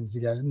understanding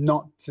together,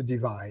 not to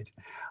divide.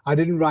 I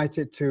didn't write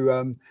it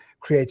to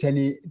create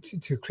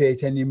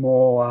any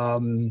more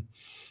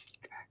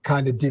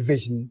kind of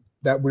division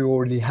that we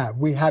already have.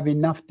 We have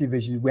enough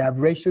division. We have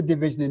racial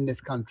division in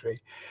this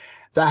country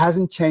that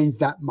hasn't changed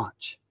that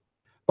much,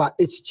 but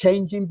it's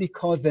changing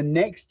because the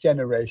next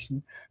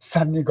generation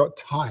suddenly got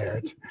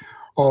tired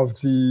of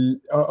the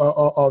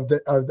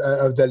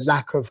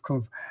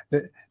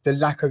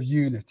lack of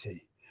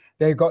unity.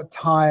 They got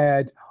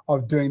tired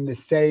of doing the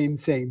same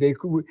thing.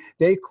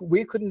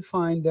 We couldn't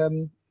find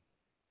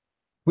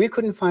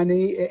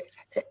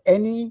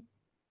any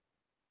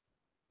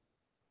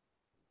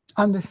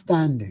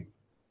understanding.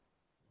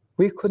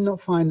 We could not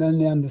find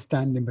any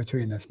understanding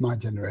between us, my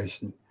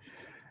generation.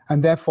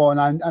 And therefore,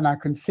 and I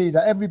can see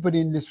that everybody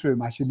in this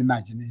room, I should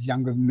imagine, is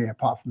younger than me,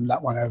 apart from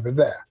that one over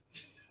there,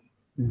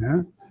 you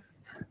know?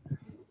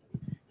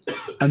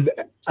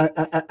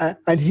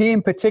 And he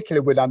in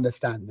particular would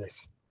understand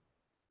this,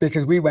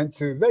 because we went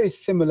through very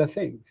similar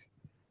things.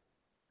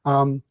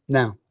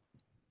 Now,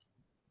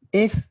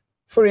 if,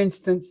 for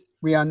instance,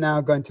 we are now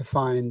going to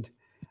find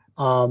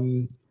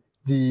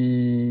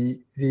the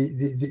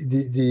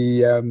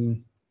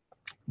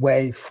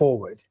way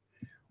forward,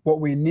 what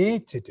we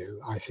need to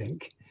do, I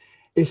think,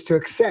 is to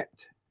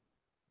accept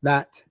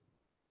that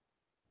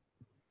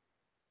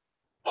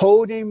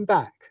holding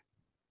back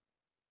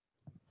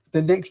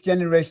the next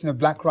generation of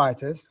black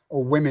writers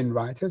or women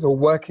writers or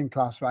working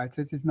class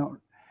writers is not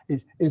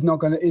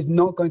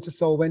going to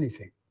solve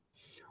anything.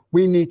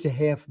 We need to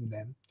hear from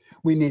them.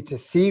 We need to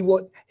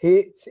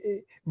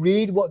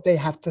read what they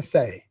have to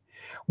say.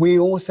 We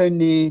also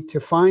need to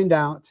find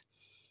out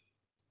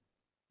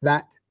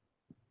that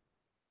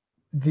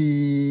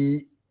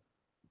the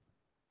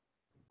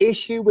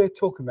issue we're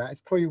talking about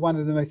is probably one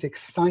of the most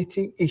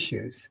exciting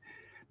issues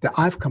that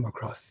I've come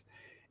across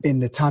in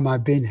the time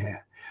I've been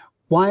here.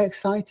 Why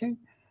exciting?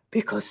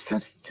 Because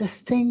of the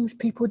things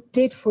people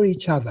did for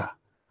each other.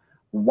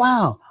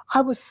 Wow,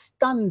 I was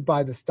stunned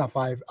by the stuff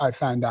I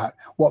found out,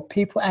 what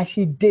people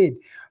actually did,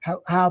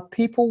 what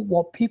people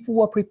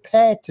were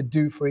prepared to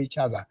do for each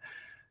other.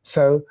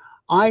 So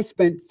I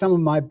spent some of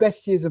my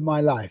best years of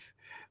my life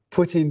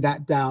putting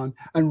that down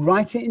and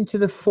writing it into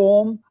the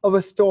form of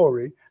a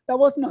story that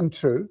wasn't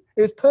untrue.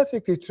 It was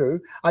perfectly true.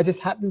 I just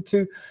happened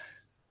to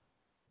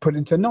put it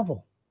into a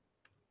novel.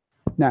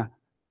 Now,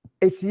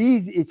 it's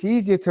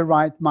easier to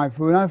write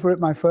when I wrote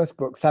my first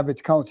book,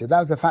 Savage Culture,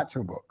 that was a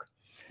factual book.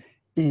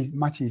 It's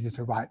much easier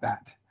to write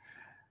that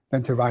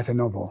than to write a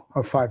novel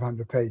of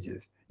 500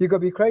 pages. You've got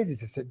to be crazy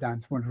to sit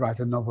down to want to write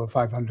a novel of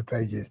 500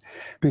 pages,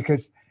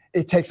 because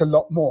it takes a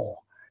lot more.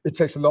 It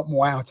takes a lot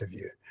more out of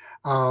you.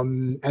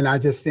 And I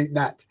just think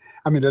that,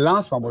 I mean, the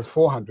last one was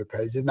 400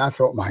 pages, and I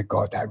thought, my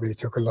God, that really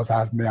took a lot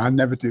out of me. I'll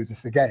never do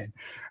this again.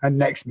 And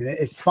next minute,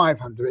 it's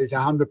 500, it's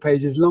 100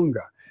 pages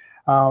longer.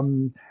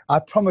 I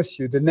promise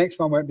you, the next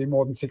one won't be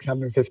more than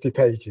 650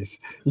 pages.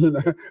 You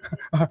know,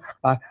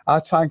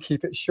 I'll try and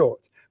keep it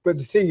short. But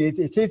the thing is,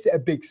 it is a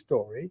big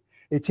story.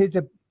 It is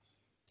a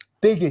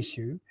big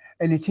issue,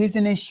 and it is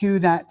an issue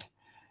that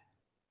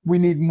we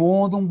need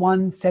more than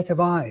one set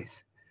of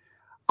eyes.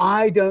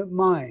 I don't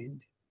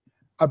mind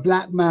a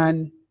black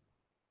man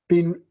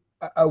being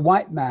a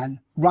white man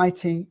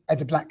writing as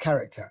a black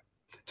character.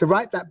 To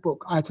write that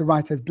book, I had to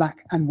write as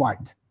black and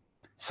white.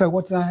 So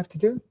what did I have to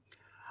do?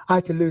 I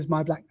had to lose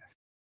my blackness,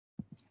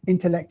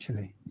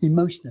 intellectually,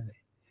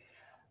 emotionally.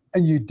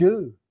 And you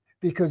do,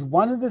 because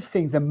one of the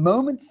things, the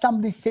moment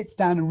somebody sits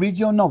down and reads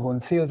your novel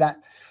and feels that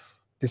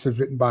this was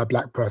written by a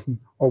black person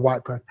or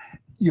white person,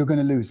 you're going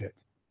to lose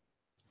it.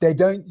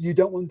 You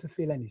don't want to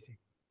feel anything.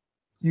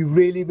 You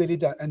really, really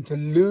don't. And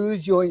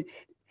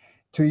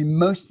to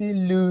emotionally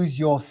lose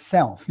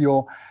yourself,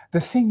 the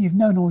thing you've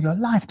known all your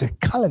life, the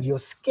color of your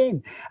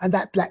skin, and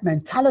that black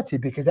mentality,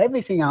 because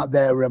everything out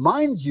there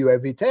reminds you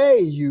every day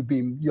you're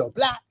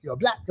black, you're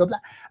black, you're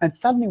black. And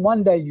suddenly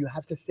one day you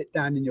have to sit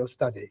down in your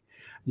study.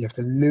 You have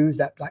to lose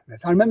that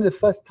blackness. I remember the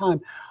first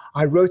time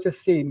I wrote a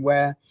scene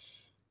where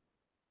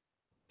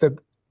a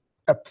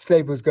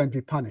slave was going to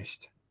be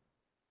punished.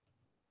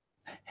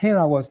 Here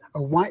I was,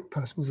 a white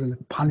person was going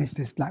to punish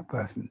this black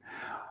person.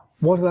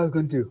 What was I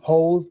going to do?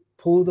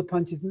 Pull the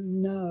punches?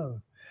 No.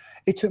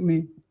 It took me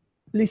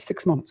at least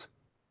 6 months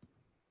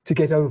to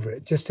get over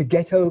it, just to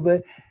get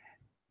over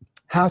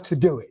how to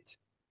do it.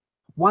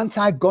 Once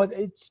I got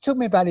it, took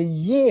me about a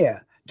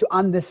year to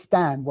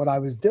understand what I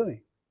was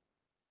doing.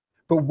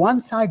 But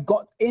once I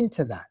got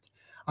into that,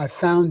 I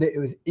found that it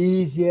was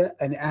easier,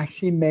 and it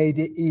actually made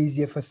it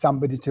easier for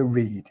somebody to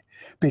read,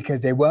 because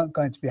they weren't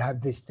going to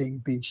have this thing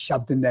being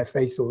shoved in their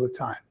face all the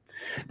time.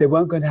 They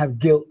weren't going to have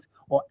guilt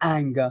or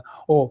anger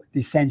or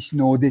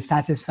dissension or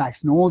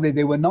dissatisfaction.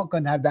 They were not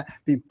going to have that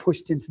being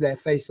pushed into their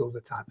face all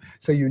the time.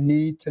 So you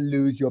need to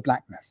lose your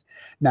blackness.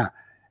 Now,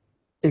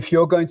 if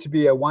you're going to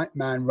be a white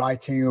man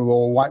writing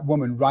or a white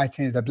woman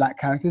writing as a black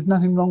character, there's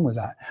nothing wrong with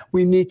that.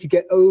 We need to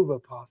get over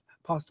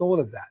past all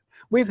of that.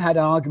 We've had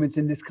arguments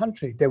in this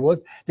country.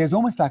 There's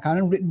almost like an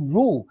unwritten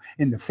rule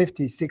in the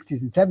 50s,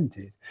 60s, and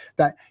 70s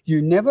that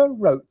you never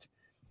wrote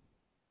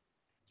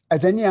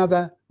as any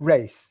other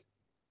race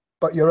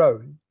but your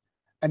own.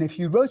 And if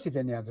you wrote as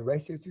any other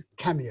race, it was a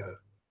cameo.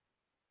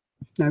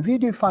 Now, if you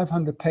do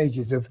 500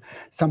 pages of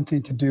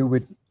something to do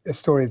with a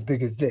story as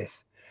big as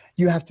this,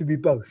 you have to be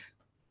both.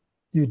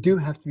 You do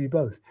have to be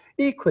both.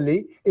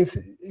 Equally, if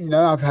you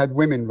know, I've had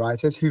women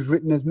writers who've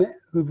written as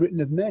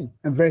men,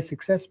 and very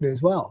successfully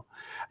as well.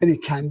 And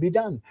it can be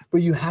done,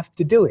 but you have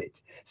to do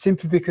it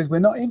simply because we're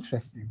not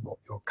interested in what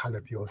your color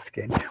of your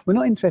skin. We're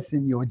not interested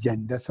in your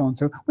gender, so on.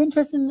 So we're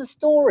interested in the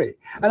story.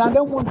 And I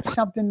don't want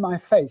shoved in my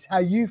face how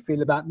you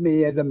feel about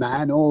me as a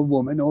man or a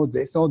woman or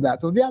this or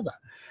that or the other.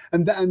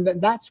 And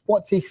that's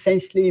what's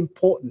essentially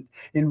important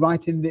in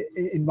writing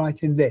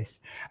this.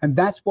 And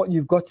that's what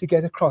you've got to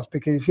get across,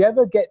 because if you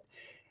ever get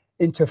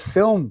into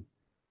film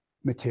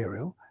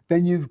material,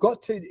 then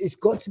it's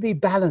got to be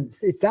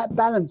balanced. It's that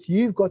balance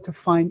you've got to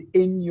find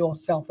in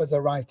yourself as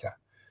a writer.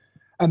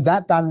 And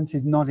that balance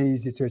is not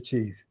easy to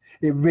achieve.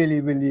 It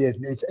really, really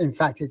isn't. In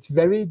fact, it's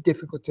very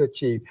difficult to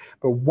achieve.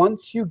 But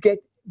once you get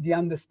the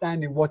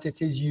understanding what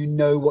it is, you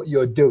know what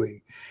you're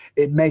doing,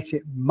 it makes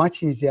it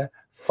much easier,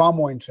 far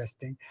more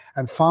interesting,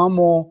 and far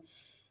more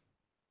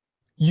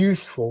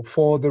useful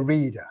for the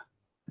reader,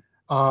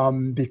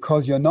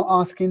 because you're not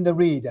asking the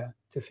reader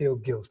to feel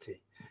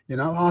guilty. You're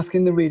not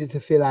asking the reader to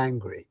feel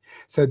angry.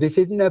 So this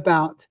isn't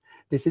about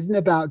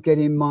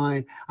getting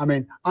my. I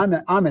mean, I'm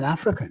an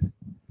African.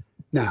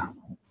 Now,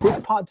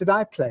 which part did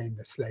I play in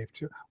the slave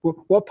trade?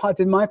 What part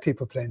did my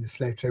people play in the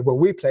slave trade? Well,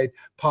 we played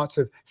parts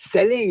of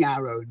selling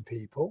our own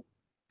people,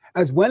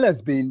 as well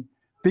as being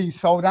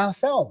sold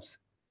ourselves.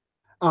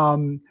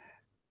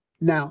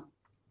 Now,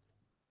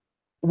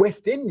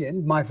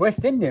 my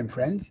West Indian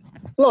friends,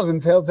 a lot of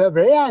them felt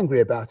very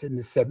angry about it in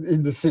the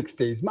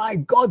 60s. My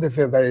God, they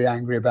feel very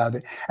angry about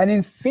it. And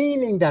in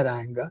feeling that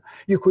anger,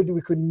 we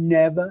could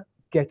never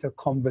get a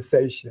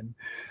conversation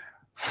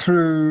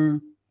through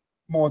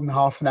more than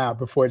half an hour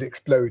before it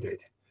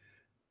exploded.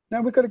 Now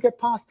we've got to get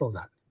past all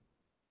that.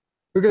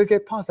 We've got to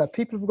get past that.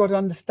 People have got to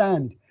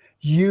understand,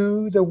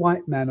 you, the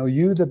white man, or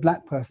you, the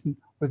black person,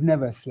 was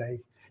never a slave.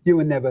 You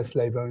were never a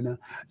slave owner.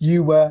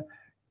 You were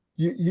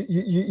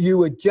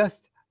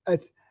just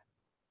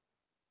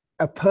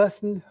a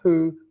person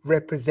who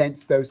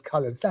represents those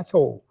colors. That's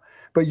all.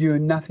 But you're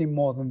nothing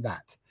more than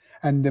that.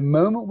 And the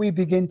moment we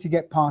begin to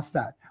get past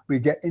that, we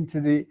get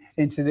into the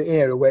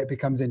era where it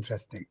becomes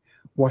interesting.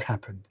 What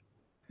happened?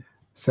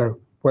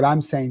 So what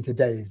I'm saying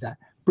today is that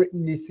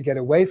Britain needs to get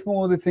away from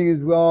all the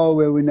things,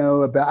 where we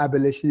know about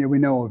abolition, we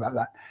know all about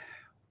that.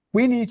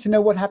 We need to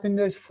know what happened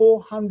in those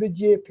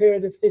 400-year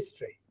period of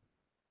history.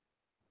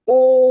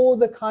 All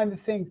the kind of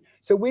things.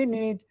 So we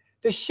need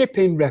the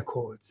shipping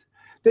records,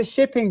 the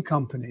shipping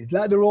companies,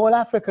 like the Royal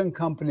African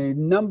Company,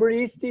 number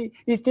East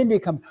India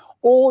Company,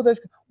 all those.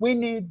 We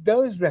need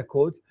those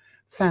records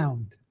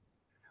found.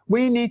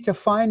 We need to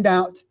find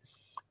out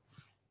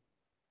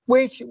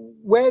where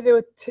they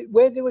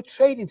were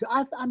trading to.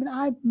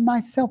 I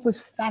myself was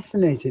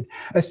fascinated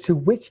as to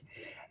which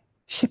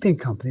shipping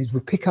companies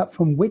would pick up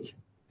from which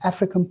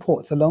African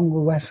ports along the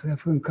West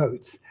African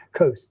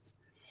coasts,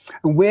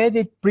 and where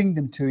they'd bring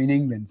them to in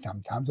England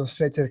sometimes, or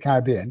straight to the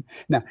Caribbean.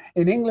 Now,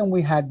 in England,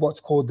 we had what's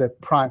called the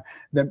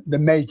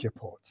major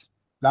ports: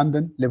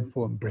 London,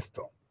 Liverpool, and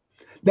Bristol.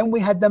 Then we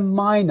had the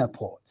minor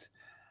ports,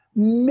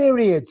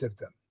 myriads of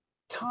them,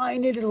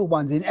 tiny little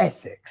ones in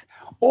Essex,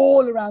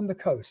 all around the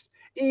coast.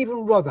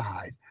 Even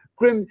Rotherhithe,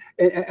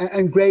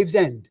 and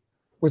Gravesend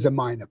was a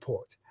minor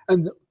port.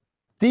 And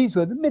these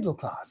were the middle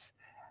class.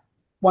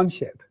 One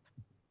ship.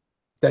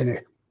 Then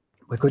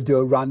we could do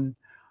a run.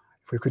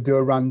 If we could do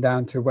a run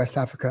down to West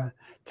Africa,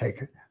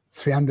 take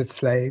 300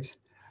 slaves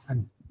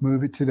and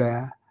move it to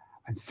there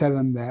and sell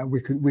them there,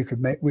 we could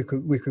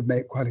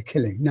make quite a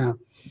killing. Now,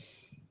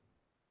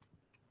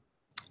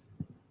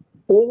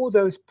 all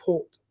those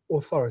port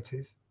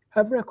authorities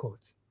have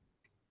records.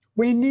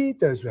 We need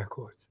those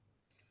records.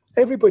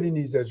 Everybody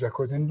needs those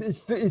records, and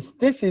this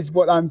is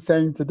what I'm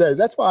saying today.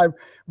 That's why I've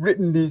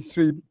written these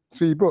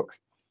three books.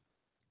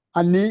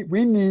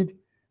 We need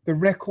the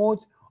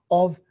records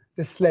of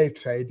the slave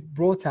trade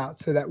brought out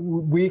so that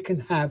we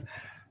can have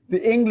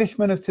the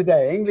Englishmen of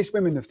today, English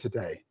women of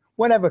today,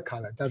 whatever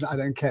color, I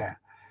don't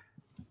care,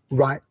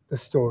 write the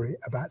story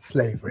about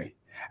slavery.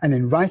 And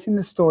in writing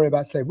the story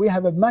about slavery, we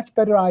have a much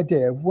better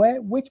idea of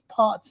which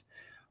parts,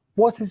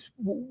 what has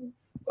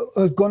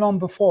gone on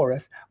before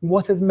us,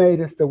 what has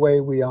made us the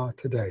way we are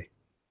today.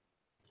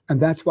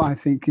 And that's why I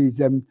think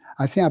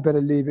I think I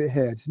better leave it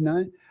here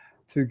tonight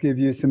to give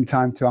you some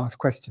time to ask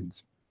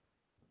questions.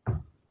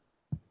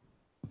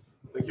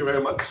 Thank you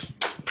very much.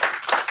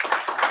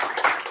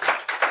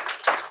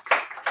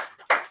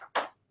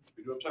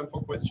 We do have time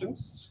for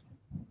questions.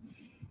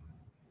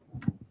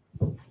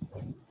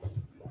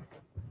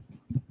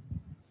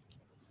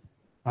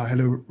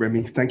 Hello,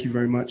 Remi. Thank you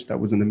very much. That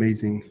was an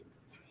amazing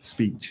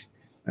speech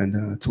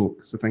and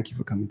talk. So thank you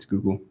for coming to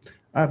Google.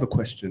 I have a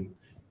question.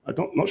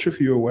 Not sure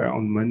if you're aware,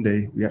 on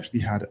Monday, we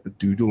actually had a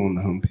doodle on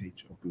the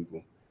homepage of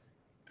Google.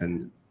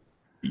 And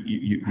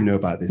you know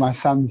about this? My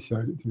son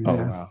showed it to me, Oh,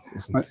 yes. wow.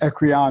 Awesome.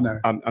 Equiano.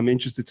 I'm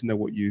interested to know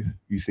what you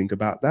think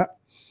about that.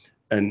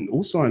 And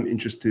also I'm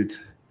interested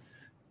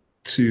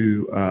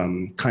to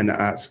kind of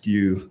ask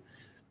you,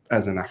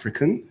 as an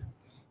African,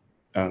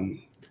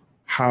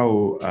 how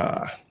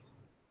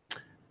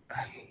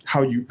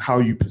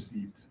you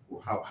perceived,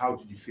 or how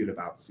did you feel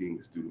about seeing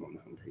this doodle on the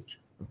homepage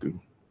of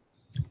Google?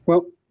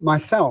 Well,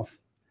 myself,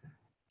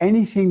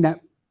 anything that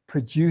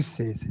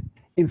produces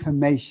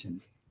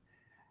information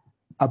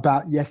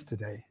about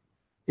yesterday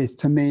is,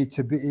 to me,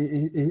 to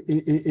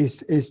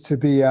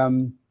be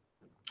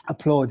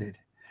applauded.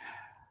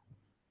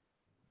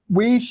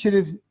 We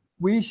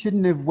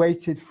shouldn't have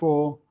waited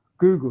for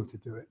Google to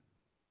do it.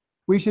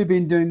 We should have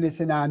been doing this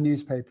in our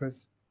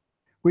newspapers.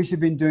 We should have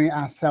been doing it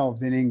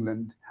ourselves in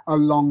England a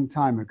long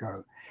time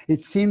ago. It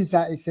seems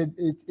that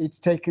it's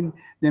taken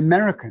the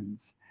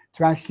Americans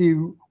to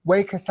actually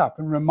wake us up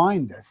and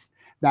remind us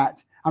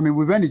that, I mean,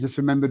 we've only just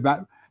remembered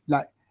about,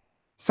 like,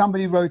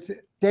 somebody wrote,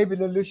 David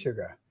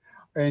Olusoga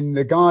in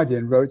The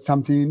Guardian wrote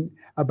something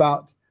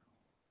about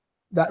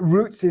that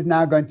Roots is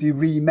now going to be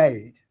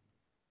remade.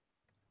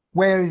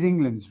 Where is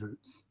England's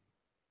Roots?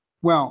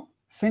 Well,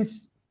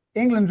 since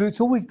England's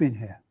Roots always been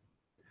here.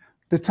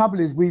 The trouble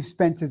is we've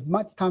spent as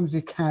much time as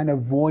we can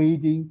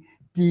avoiding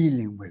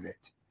dealing with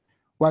it.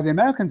 While the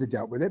Americans have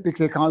dealt with it because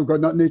they can't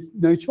got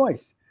no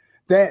choice.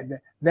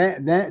 Their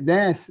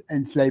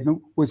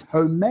enslavement was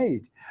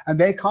homemade and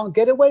they can't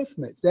get away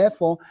from it.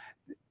 Therefore,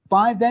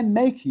 by them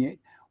making it,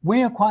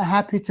 we are quite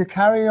happy to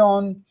carry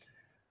on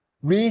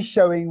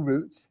re-showing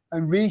Roots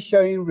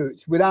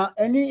without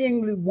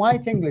any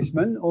white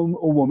Englishman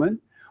or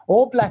woman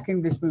or black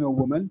Englishman or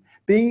woman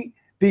being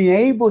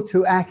able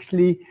to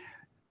actually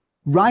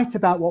write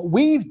about what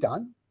we've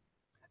done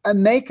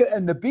and make it,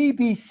 and the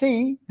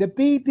BBC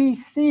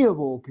of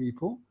all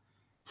people,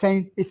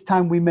 saying it's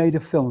time we made a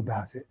film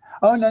about it.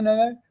 Oh,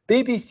 no.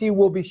 BBC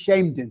will be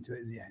shamed into it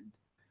in the end.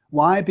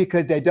 Why?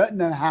 Because they don't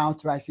know how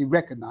to actually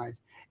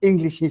recognize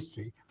English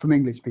history from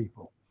English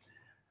people.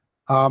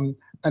 And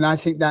I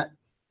think that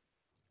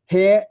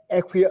here,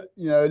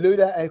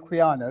 Luda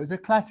Equiano is a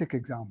classic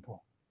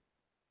example.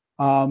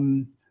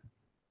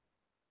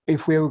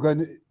 If we were going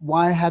to,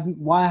 why hadn't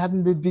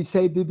the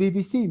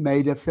BBC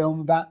made a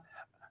film about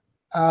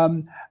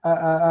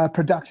a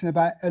production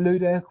about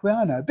Luda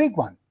Equiano, a big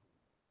one?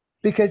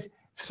 Because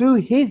through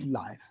his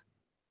life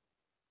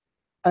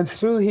and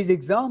through his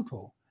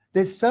example,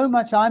 there's so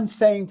much I'm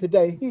saying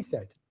today he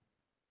said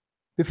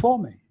before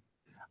me,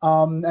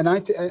 and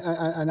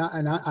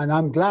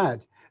I'm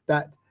glad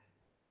that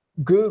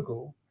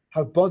Google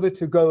have bothered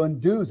to go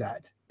and do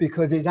that,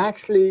 because it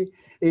actually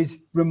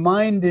is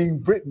reminding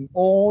Britain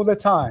all the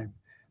time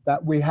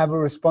that we have a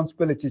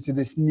responsibility to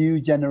this new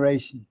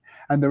generation.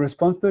 And the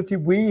responsibility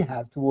we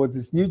have towards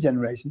this new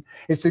generation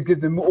is to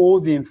give them all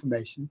the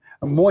information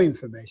and more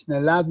information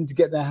and allow them to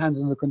get their hands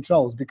on the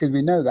controls, because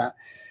we know that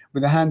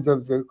with the hands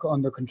on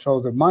the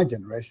controls of my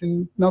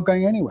generation, not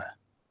going anywhere.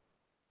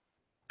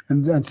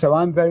 And so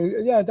I'm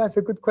very, yeah, that's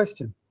a good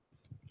question.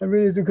 That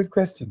really is a good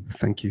question.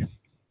 Thank you.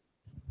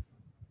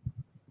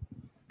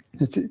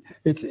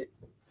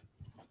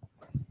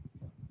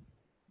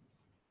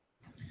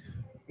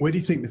 Where do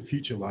you think the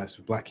future lies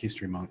for Black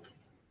History Month?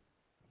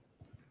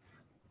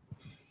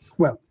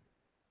 Well,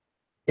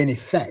 in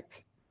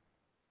effect,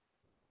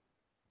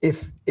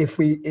 if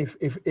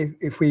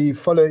we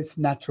follow its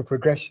natural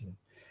progression,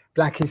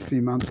 Black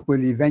History Month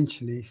will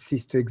eventually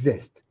cease to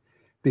exist,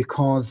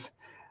 because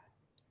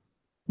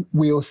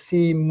we'll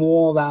see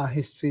more of our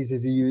histories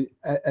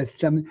as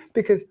something,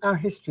 because our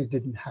histories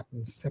didn't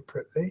happen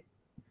separately.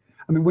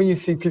 I mean, when you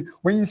think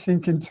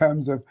in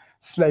terms of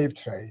slave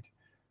trade,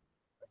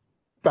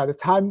 by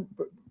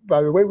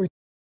the way we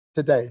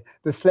today,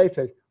 the slave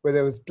trade, where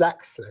there was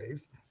black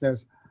slaves, there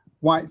was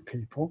white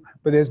people,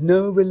 but there's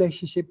no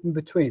relationship in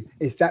between.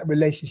 It's that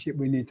relationship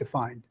we need to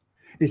find.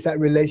 It's that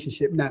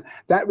relationship. Now,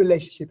 that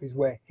relationship is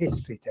where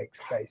history takes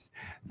place.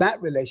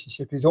 That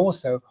relationship is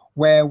also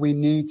where we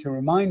need to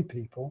remind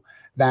people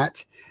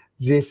that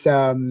this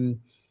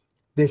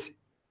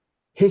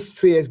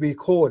history, as we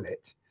call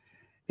it,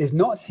 is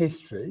not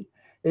history,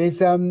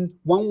 is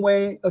one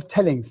way of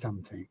telling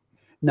something.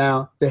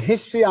 Now, the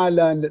history I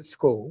learned at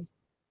school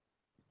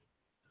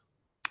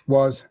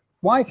was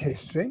white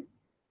history,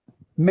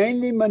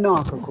 mainly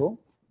monarchical,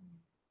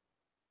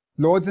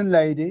 lords and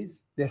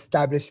ladies, the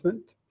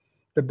establishment,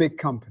 the big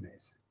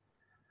companies.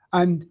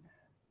 And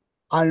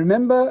I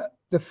remember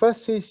the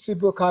first history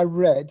book I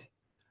read,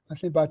 I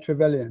think by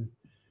Trevelyan,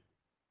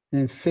 in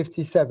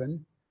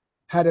 1957,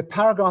 had a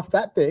paragraph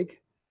that big.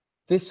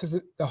 This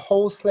was the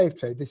whole slave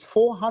trade, this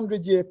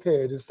 400-year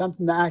period of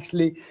something that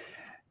actually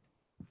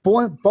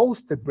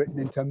bolstered Britain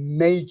into a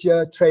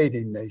major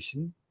trading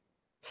nation,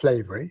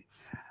 slavery,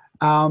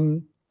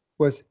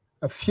 was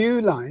a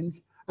few lines,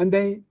 and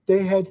they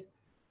had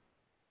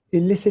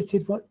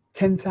elicited, what,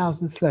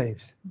 10,000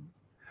 slaves.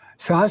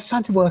 So I was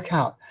trying to work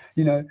out,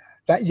 you know,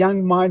 that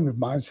young mind of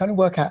mine, I was trying to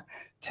work out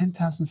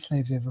 10,000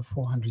 slaves over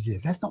 400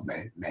 years. That's not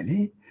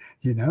many,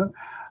 you know.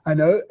 I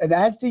know. And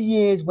as the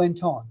years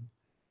went on,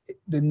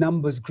 the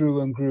numbers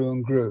grew and grew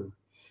and grew.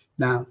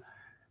 Now,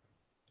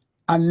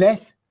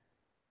 unless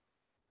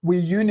we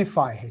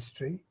unify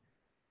history,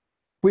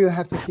 we'll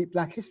have to keep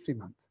Black History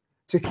Month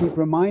to keep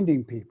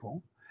reminding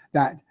people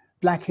that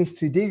Black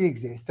history did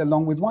exist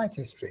along with white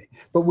history.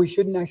 But we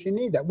shouldn't actually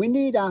need that. We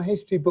need our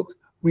history books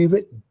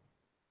rewritten,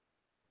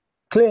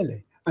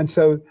 clearly. And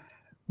so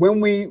when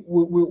we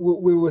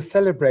will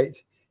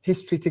celebrate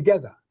history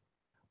together,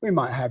 we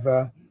might have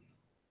a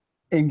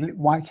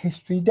White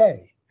History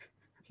Day,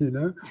 you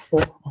know,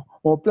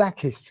 or Black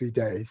History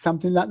Day,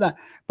 something like that.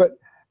 But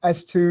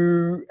as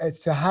to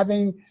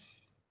having,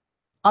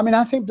 I mean,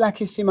 I think Black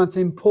History Month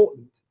is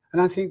important,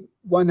 and I think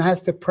one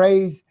has to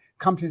praise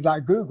companies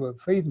like Google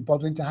for even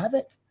bothering to have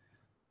it.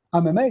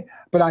 I'm amazed,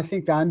 but I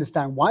think they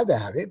understand why they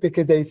have it,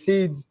 because they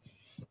see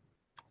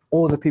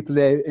all the people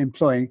they're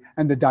employing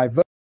and the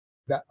diversity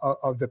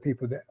of the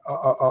people that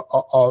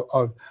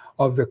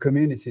of the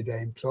community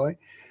they employ,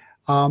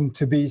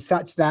 to be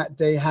such that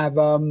they have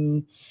a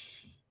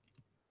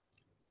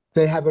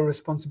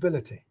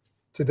responsibility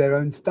to their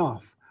own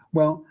staff.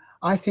 Well,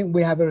 I think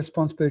we have a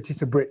responsibility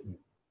to Britain,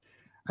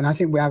 and I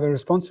think we have a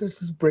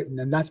responsibility to Britain,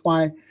 and that's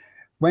why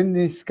when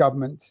this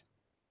government,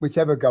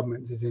 whichever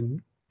government is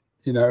in,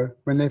 you know,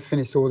 when they've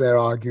finished all their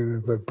arguing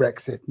over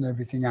Brexit and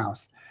everything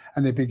else,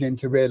 and they begin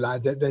to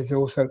realize that there's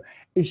also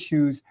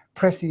issues,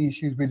 pressing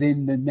issues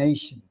within the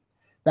nation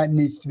that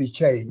needs to be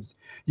changed.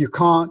 You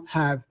can't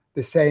have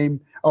the same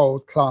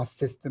old class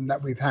system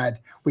that we've had,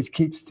 which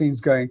keeps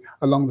things going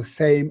along the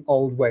same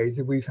old ways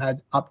that we've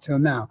had up till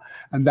now.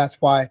 And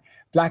that's why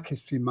Black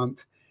History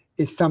Month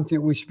is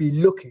something we should be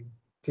looking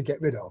to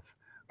get rid of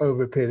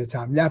over a period of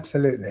time. Yeah,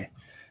 absolutely.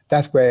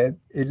 That's where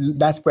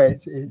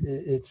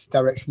its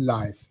direction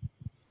lies.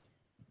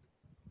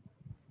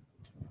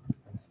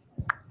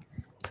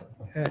 So,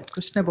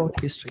 question about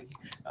history.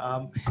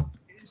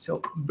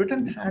 So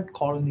Britain had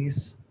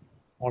colonies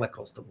all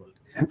across the world,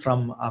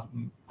 from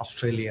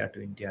Australia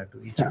to India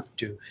to Egypt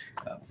to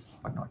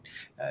whatnot.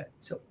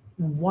 So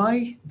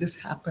why this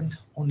happened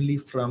only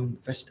from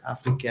West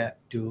Africa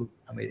to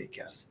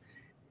Americas?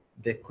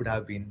 There could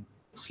have been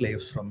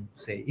slaves from,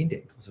 say, India.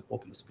 It was a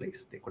populous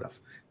place. They could have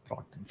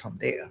brought them from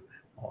there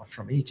or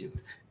from Egypt.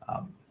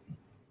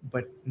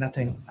 But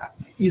nothing.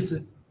 Is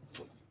it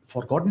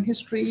forgotten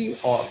history,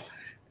 or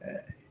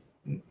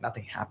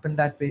nothing happened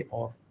that way,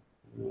 or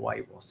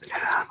why was it?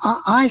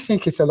 I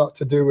think it's a lot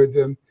to do with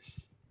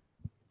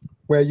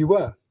where you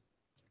were.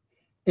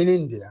 In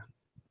India,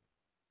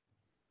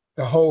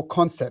 the whole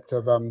concept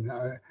of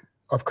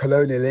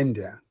colonial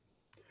India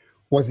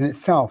was in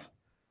itself,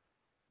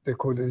 they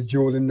called it the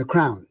jewel in the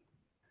crown.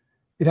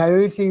 It had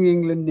everything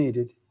England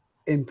needed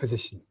in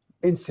position,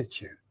 in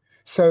situ.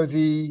 So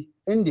the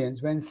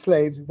Indians were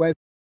enslaved where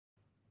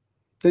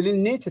they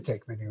didn't need to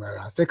take them anywhere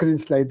else. They could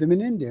enslave them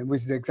in India,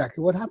 which is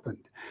exactly what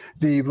happened.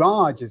 The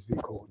Raj, as we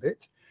called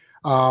it,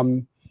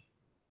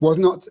 was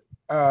not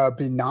a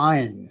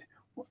benign,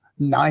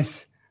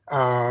 nice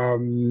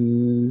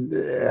kind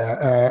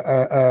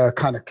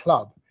of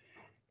club.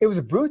 It was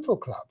a brutal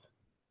club.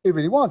 It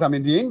really was. I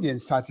mean, the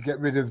Indians tried to get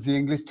rid of the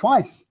English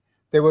twice.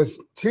 There was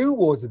 2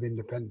 wars of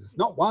independence,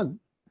 not 1.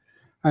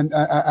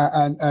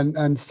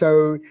 And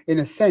so, in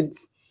a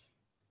sense,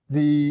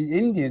 the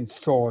Indians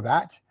saw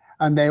that,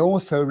 and they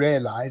also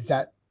realized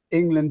that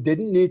England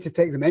didn't need to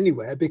take them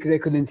anywhere because they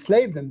could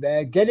enslave them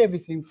there, get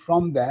everything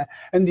from there.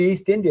 And the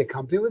East India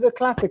Company was a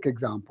classic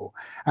example.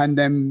 And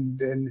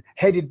then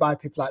headed by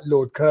people like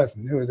Lord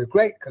Curzon, who was a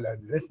great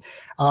colonialist,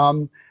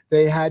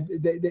 they had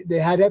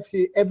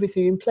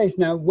everything in place.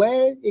 Now,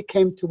 where it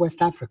came to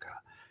West Africa,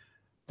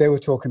 they were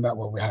talking about,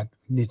 well, we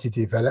need to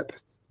develop.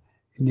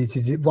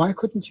 Why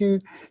couldn't you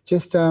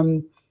just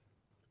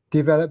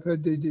develop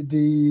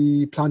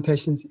the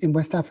plantations in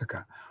West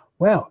Africa?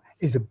 Well,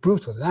 it's a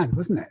brutal land,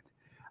 wasn't it?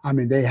 I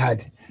mean, they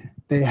had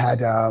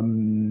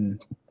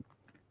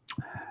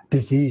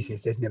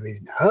diseases they'd never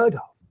even heard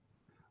of.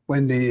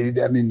 When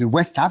the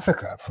West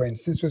Africa, for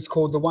instance, was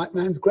called the white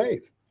man's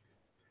grave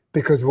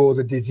because of all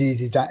the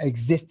diseases that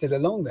existed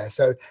along there.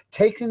 So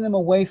taking them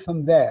away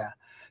from there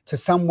to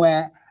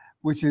somewhere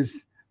which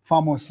is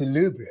far more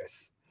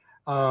salubrious,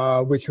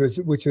 which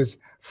was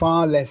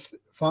far less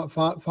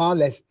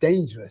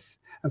dangerous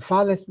and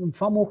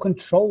far more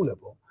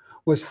controllable,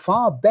 was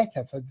far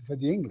better for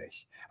the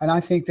English. And I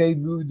think they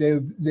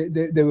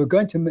were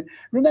going to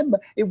remember,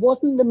 it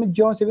wasn't the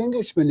majority of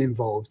Englishmen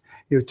involved.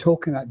 You're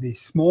talking about a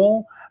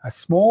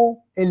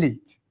small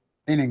elite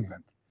in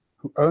England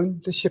who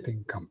owned the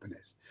shipping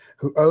companies,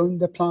 who owned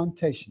the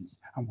plantations,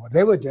 and what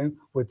they were doing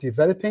was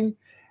developing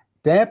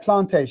their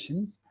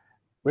plantations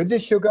with the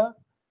sugar.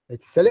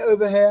 They'd sell it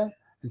over here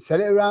and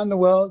sell it around the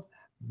world,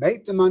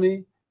 make the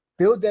money,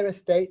 build their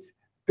estates,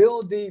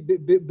 build the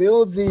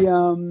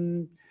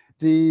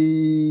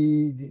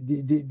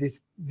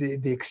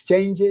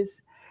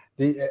exchanges,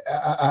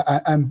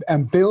 and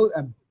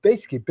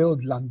basically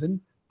build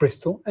London,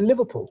 Bristol, and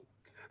Liverpool.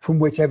 from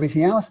which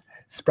everything else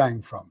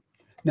sprang from.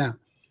 Now,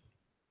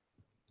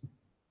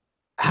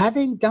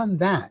 having done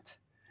that,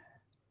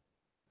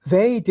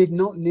 they did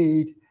not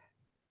need,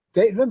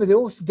 remember,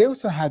 they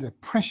also had a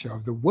pressure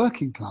of the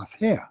working class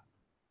here.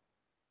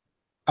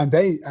 And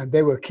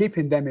they were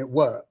keeping them at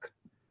work,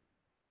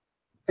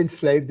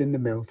 enslaved in the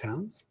mill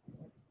towns,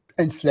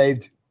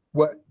 enslaved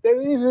work.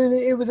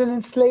 It was an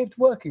enslaved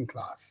working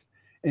class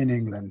in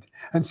England.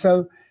 And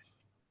so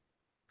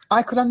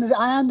I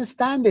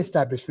understand the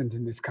establishment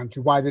in this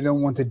country, why they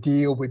don't want to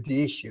deal with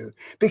the issue,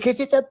 because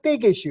it's a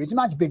big issue. It's a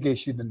much bigger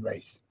issue than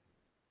race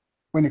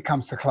when it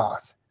comes to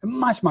class, a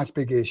much, much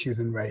bigger issue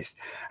than race.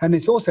 And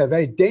it's also a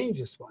very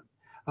dangerous one.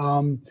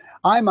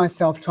 I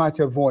myself try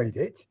to avoid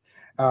it.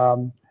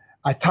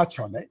 I touch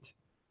on it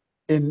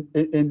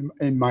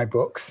in my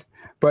books,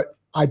 but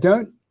I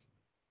don't.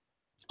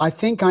 I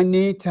think I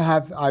need to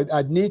have.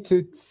 I'd need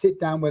to sit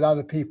down with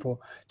other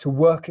people to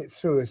work it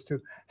through as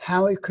to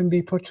how it can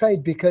be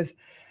portrayed, because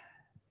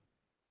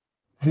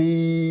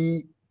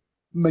the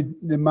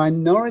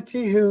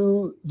minority,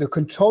 the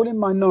controlling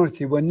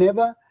minority, were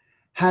never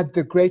had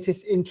the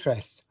greatest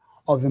interest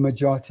of the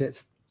majority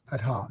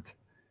at heart.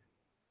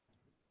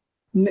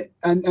 And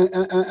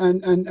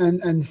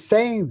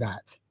saying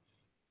that,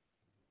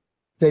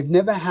 they've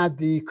never had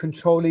the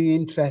controlling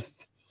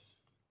interest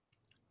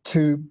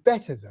to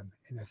better them,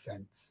 in a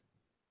sense.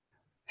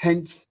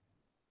 Hence,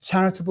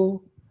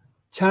 charitable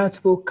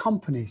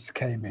companies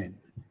came in.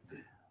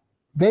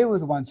 They were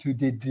the ones who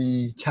did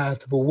the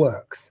charitable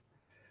works.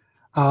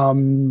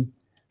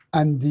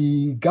 And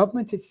the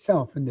government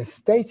itself and the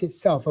state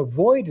itself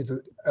avoided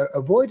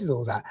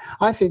all that.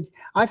 I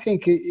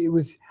think it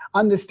was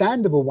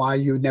understandable why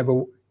you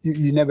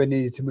never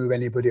needed to move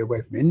anybody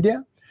away from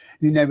India.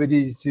 You never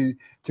needed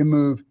to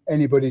move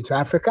anybody to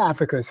Africa.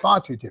 Africa is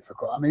far too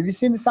difficult. I mean, have you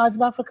seen the size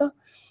of Africa?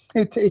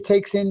 It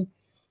takes in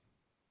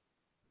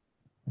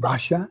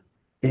Russia,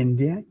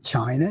 India,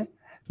 China,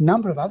 a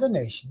number of other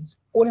nations,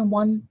 all in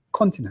one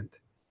continent.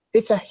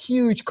 It's a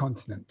huge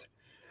continent.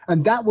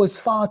 And that was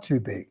far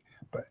too big.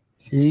 But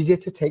it's easier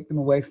to take them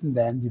away from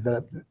there and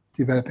develop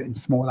it in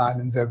small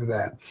islands over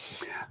there.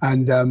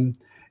 And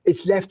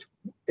it's left,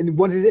 and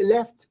what is it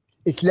left?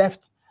 It's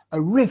left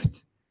a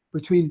rift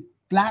between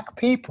black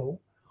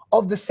people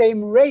of the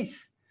same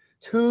race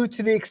to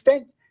the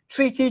extent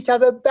treat each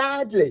other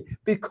badly,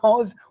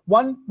 because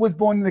one was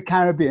born in the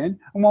Caribbean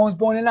and one was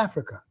born in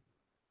Africa,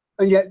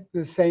 and yet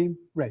the same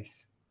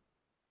race.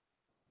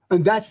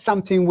 And that's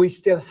something we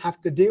still have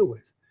to deal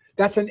with.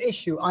 That's an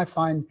issue I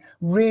find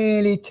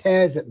really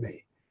tears at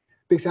me,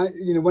 because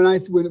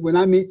when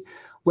I meet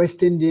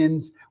West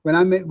Indians, when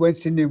I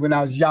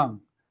was young,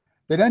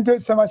 they don't do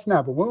it so much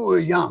now, but when we were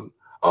young,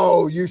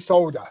 oh, you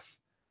sold us.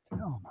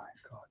 Oh my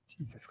God,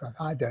 Jesus Christ,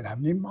 I don't have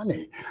any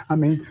money. I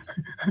mean,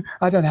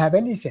 I don't have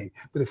anything.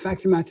 But the fact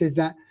of the matter is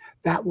that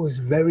was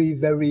very,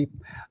 very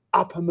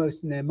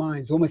uppermost in their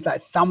minds, almost like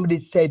somebody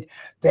said,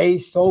 they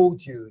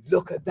sold you.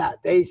 Look at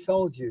that, they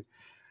sold you.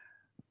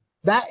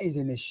 That is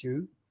an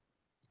issue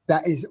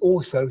that is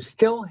also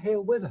still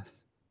here with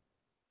us.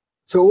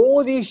 So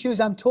all the issues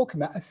I'm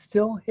talking about are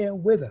still here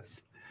with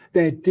us.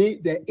 They're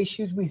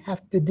issues we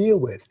have to deal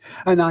with.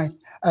 And I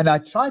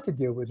try to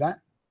deal with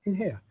that in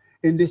here,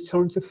 in this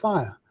Torrents of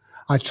Fire.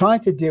 I try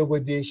to deal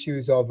with the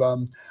issues of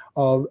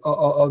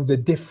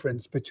the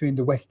difference between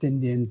the West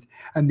Indians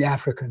and the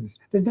Africans.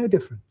 There's no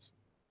difference.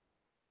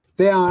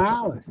 They are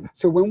ours.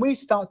 So when we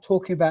start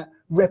talking about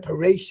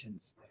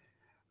reparations,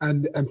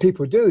 and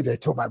people they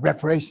talk about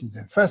reparations,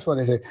 and first of all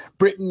they say,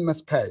 Britain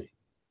must pay.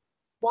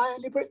 Why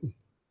only Britain?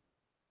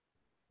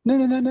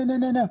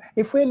 No.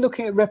 If we're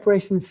looking at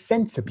reparations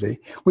sensibly,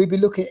 we'd be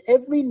looking at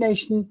every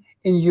nation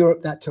in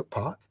Europe that took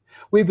part.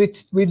 We'd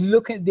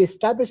look at the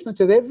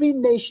establishment of every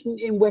nation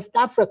in West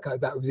Africa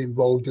that was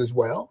involved as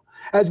well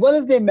as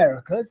the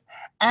Americas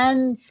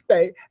and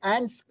Spain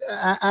and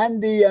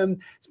the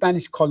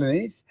Spanish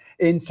colonies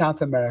in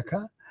South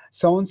America,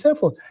 so on and so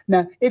forth.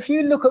 Now, if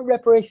you look at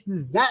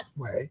reparations that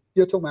way,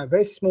 you're talking about a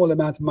very small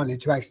amount of money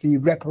to actually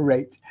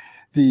reparate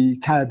the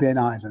Caribbean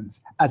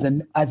islands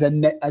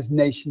as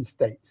nation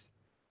states.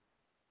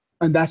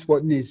 And that's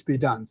what needs to be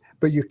done.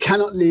 But you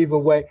cannot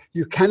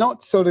you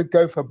cannot sort of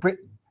go for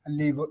Britain and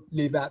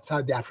leave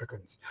outside the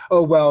Africans.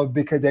 Oh, well,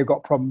 because they've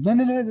got problems.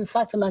 No. The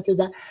fact of the matter is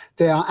that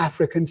there are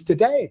Africans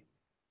today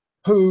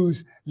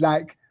whose,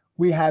 like,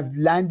 we have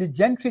landed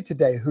gentry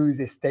today whose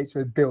estates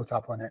were built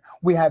up on it.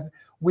 We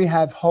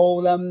have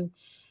whole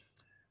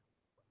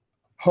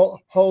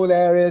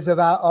areas of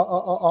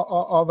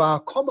our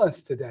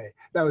commerce today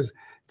that was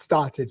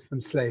started from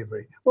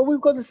slavery. Well,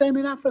 we've got the same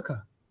in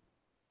Africa.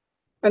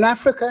 And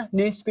Africa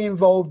needs to be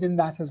involved in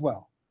that as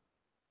well.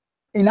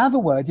 In other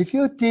words, if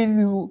you're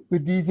dealing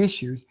with these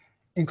issues,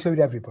 include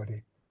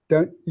everybody.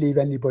 Don't leave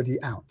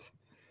anybody out,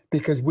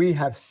 because we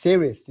have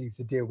serious things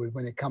to deal with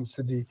when it comes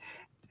to the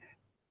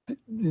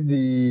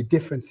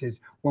differences,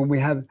 when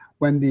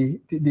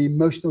the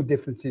emotional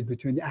differences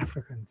between the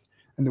Africans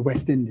and the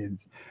West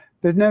Indians.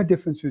 There's no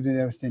difference between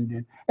the West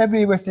Indian.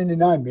 Every West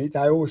Indian I meet,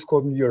 I always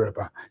call them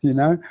Yoruba,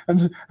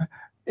 and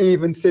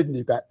even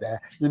Sydney back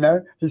there, you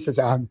know, he says,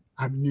 I'm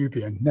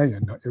Nubian. No, you're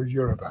not. You're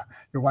Yoruba.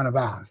 You're one of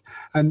ours.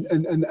 And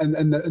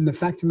the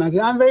fact of the matter,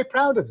 I'm very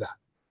proud of that.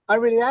 I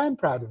really am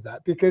proud of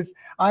that, because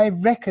I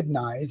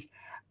recognize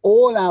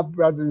all our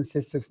brothers and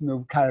sisters in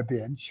the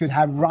Caribbean should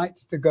have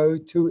rights to go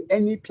to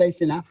any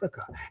place in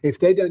Africa. If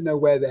they don't know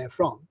where they're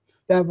from,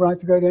 they have a right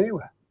to go to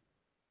anywhere.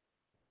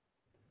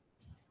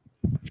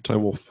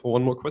 Time for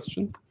one more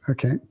question.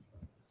 Okay.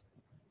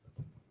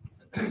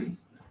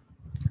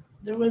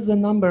 There was a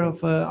number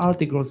of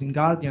articles in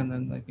Guardian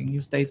and I think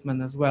New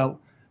Statesman as well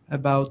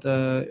about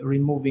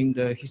removing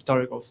the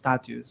historical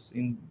status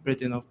in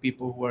Britain of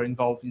people who were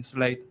involved in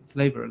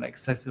slavery, like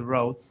Cecil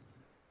Rhodes,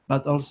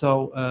 but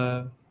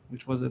also,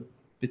 which was a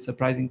bit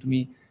surprising to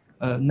me,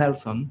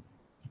 Nelson,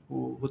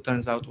 who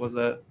turns out was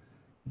a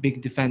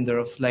big defender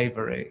of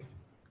slavery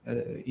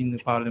in the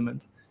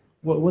Parliament.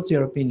 What's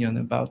your opinion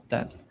about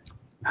that?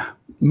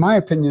 My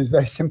opinion is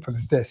very simple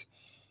as this,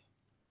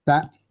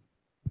 that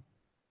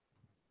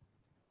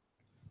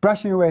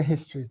brushing away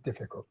history is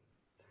difficult.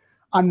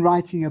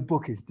 Unwriting a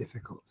book is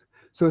difficult.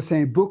 So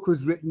saying a book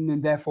was written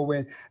and therefore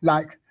when,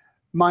 like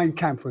Mein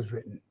Kampf was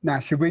written. Now,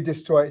 should we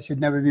destroy it? It should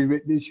never be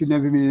written. It should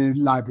never be in a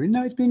library.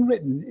 No, it's been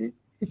written.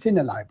 It's in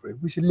a library.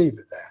 We should leave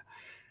it there.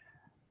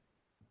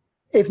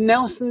 If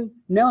Nelson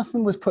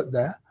was put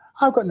there,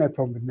 I've got no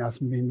problem with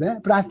Nelson being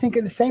there. But I think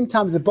at the same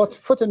time, at the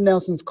foot of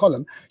Nelson's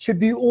column should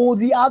be all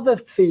the other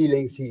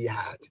feelings he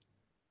had,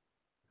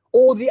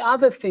 all the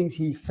other things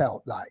he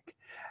felt like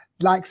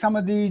some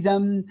of these,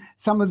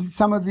 some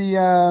of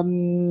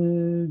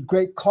the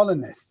great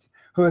colonists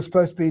who are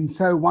supposed to be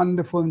so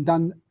wonderful and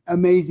done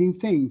amazing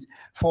things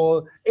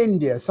for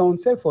India, so on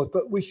and so forth.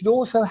 But we should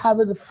also have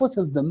at the foot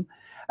of them,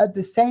 at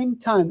the same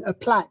time, a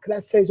plaque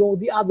that says all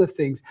the other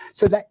things,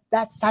 so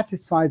that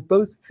satisfies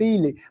both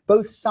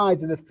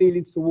sides of the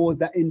feelings towards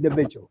that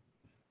individual.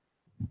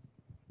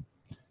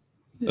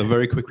 A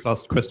very quick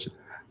last question.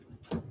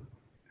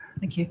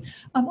 Thank you.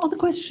 On the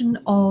question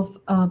of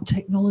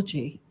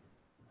technology.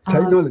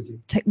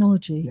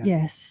 Technology, yeah.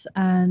 Yes,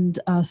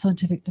 and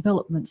scientific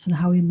developments and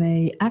how we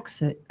may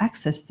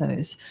access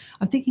those.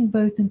 I'm thinking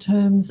both in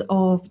terms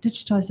of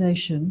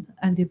digitization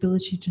and the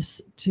ability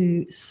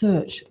to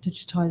search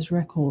digitized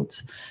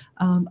records,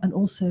 and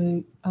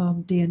also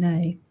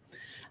DNA,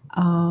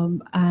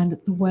 and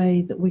the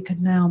way that we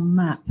can now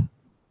map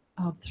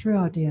through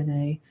our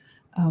DNA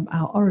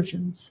our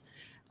origins.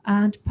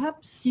 And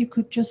perhaps you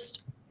could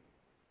just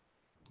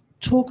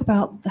talk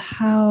about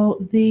how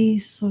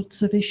these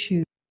sorts of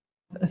issues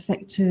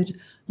affected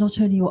not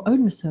only your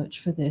own research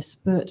for this,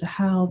 but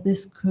how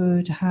this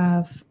could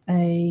have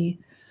a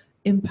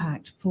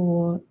impact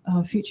for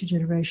future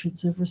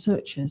generations of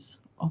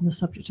researchers on the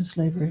subject of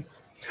slavery.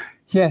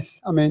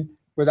 Yes, I mean,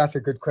 well, that's a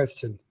good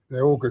question.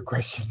 They're all good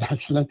questions,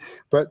 actually.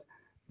 But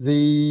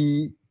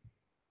the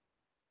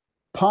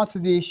part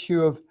of the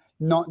issue of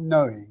not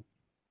knowing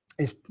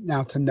is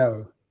now to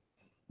know.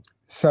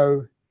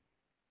 So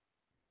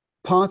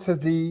part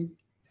of the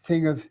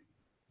thing of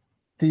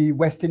the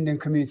West Indian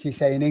community,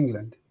 say in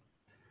England,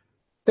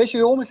 they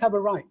should almost have a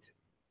right.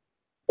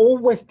 All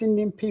West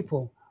Indian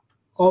people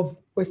of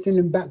West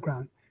Indian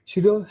background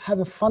should all have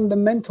a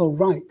fundamental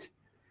right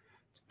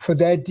for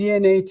their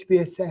DNA to be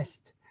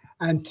assessed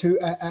and to,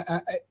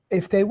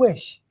 if they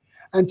wish,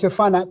 and to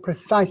find out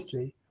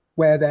precisely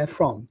where they're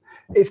from.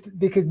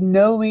 Because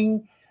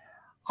knowing,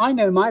 I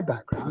know my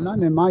background, I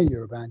know my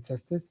Yoruba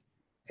ancestors,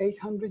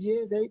 800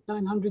 years,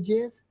 900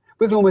 years.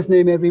 We can almost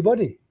name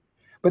everybody.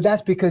 But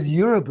that's because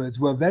Yorubas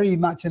were very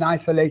much an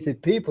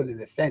isolated people in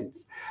a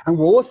sense, and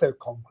were also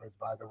conquerors,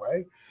 by the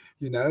way.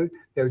 You know,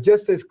 they were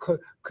just as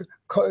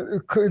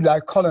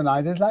like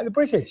colonizers like the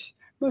British.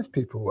 Most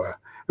people were,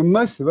 and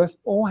most of us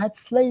all had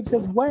slaves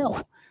as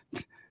well.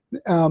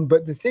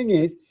 But the thing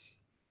is,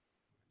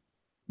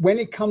 when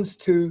it comes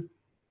to,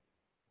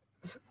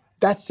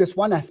 that's just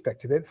one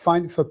aspect of it.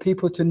 For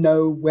people to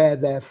know where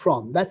they're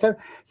from. That's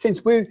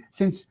since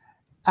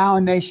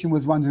our nation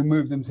was one who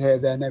moved them to here,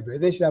 there, and everywhere.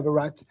 They should have a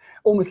right,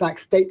 almost like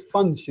state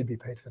funds should be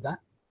paid for that.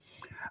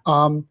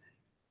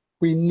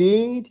 We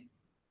need,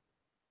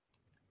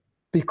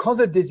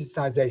 because of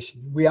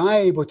digitization, we are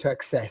able to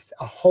access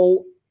a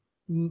whole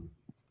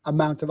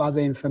amount of other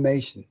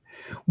information,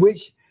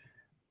 which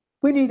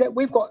we need.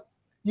 We've got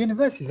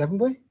universities, haven't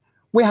we?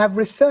 We have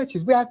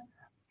researchers. We have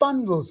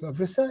bundles of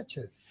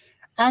researchers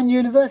and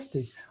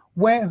universities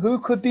who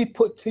could be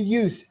put to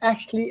use,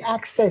 actually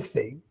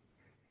accessing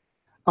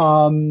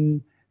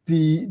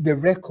the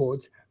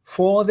records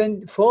for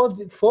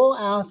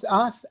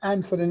us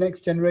and for the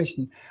next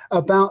generation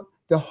about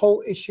the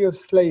whole issue of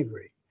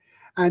slavery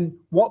and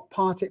what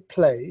part it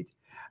played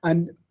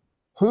and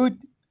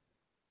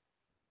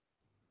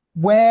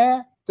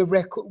where the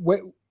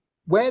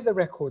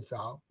records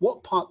are,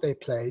 what part they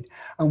played,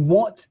 and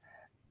what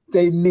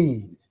they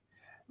mean.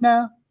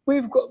 Now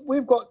we've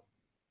got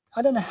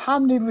I don't know how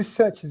many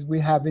researchers we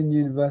have in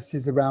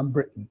universities around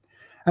Britain,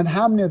 and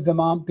how many of them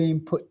aren't being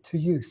put to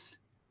use.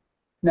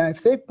 Now,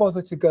 if they've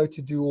bothered to go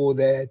to do all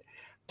their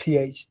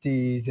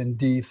PhDs and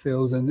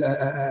DPhils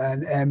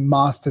and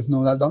masters and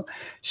all that.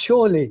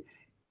 Surely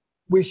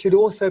we should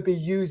also be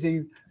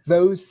using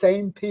those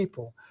same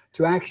people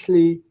to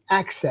actually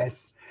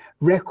access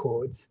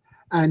records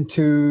and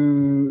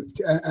to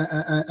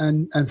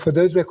and for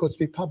those records to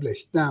be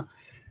published. Now,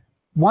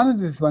 one of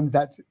the ones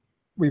that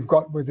we've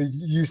got was the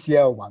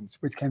UCL ones,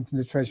 which came from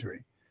the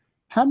Treasury.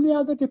 How many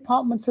other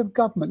departments of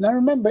government? Now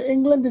remember,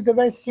 England is a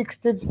very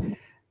secretive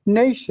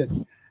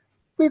nation.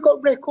 We've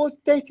got records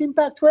dating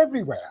back to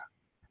everywhere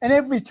and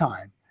every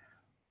time.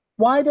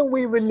 Why don't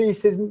we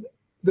release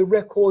the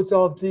records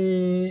of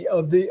the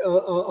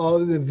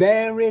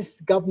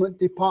various government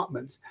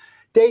departments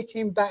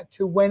dating back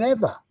to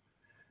whenever,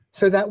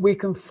 so that we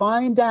can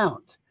find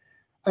out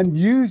and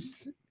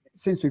use,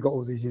 since we've got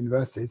all these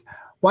universities,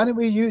 why don't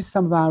we use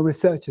some of our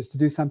researchers to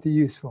do something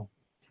useful?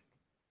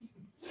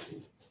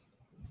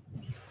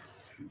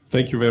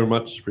 Thank you very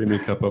much, Remi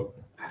Kapo.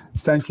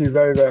 Thank you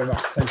very, very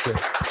much. Thank you.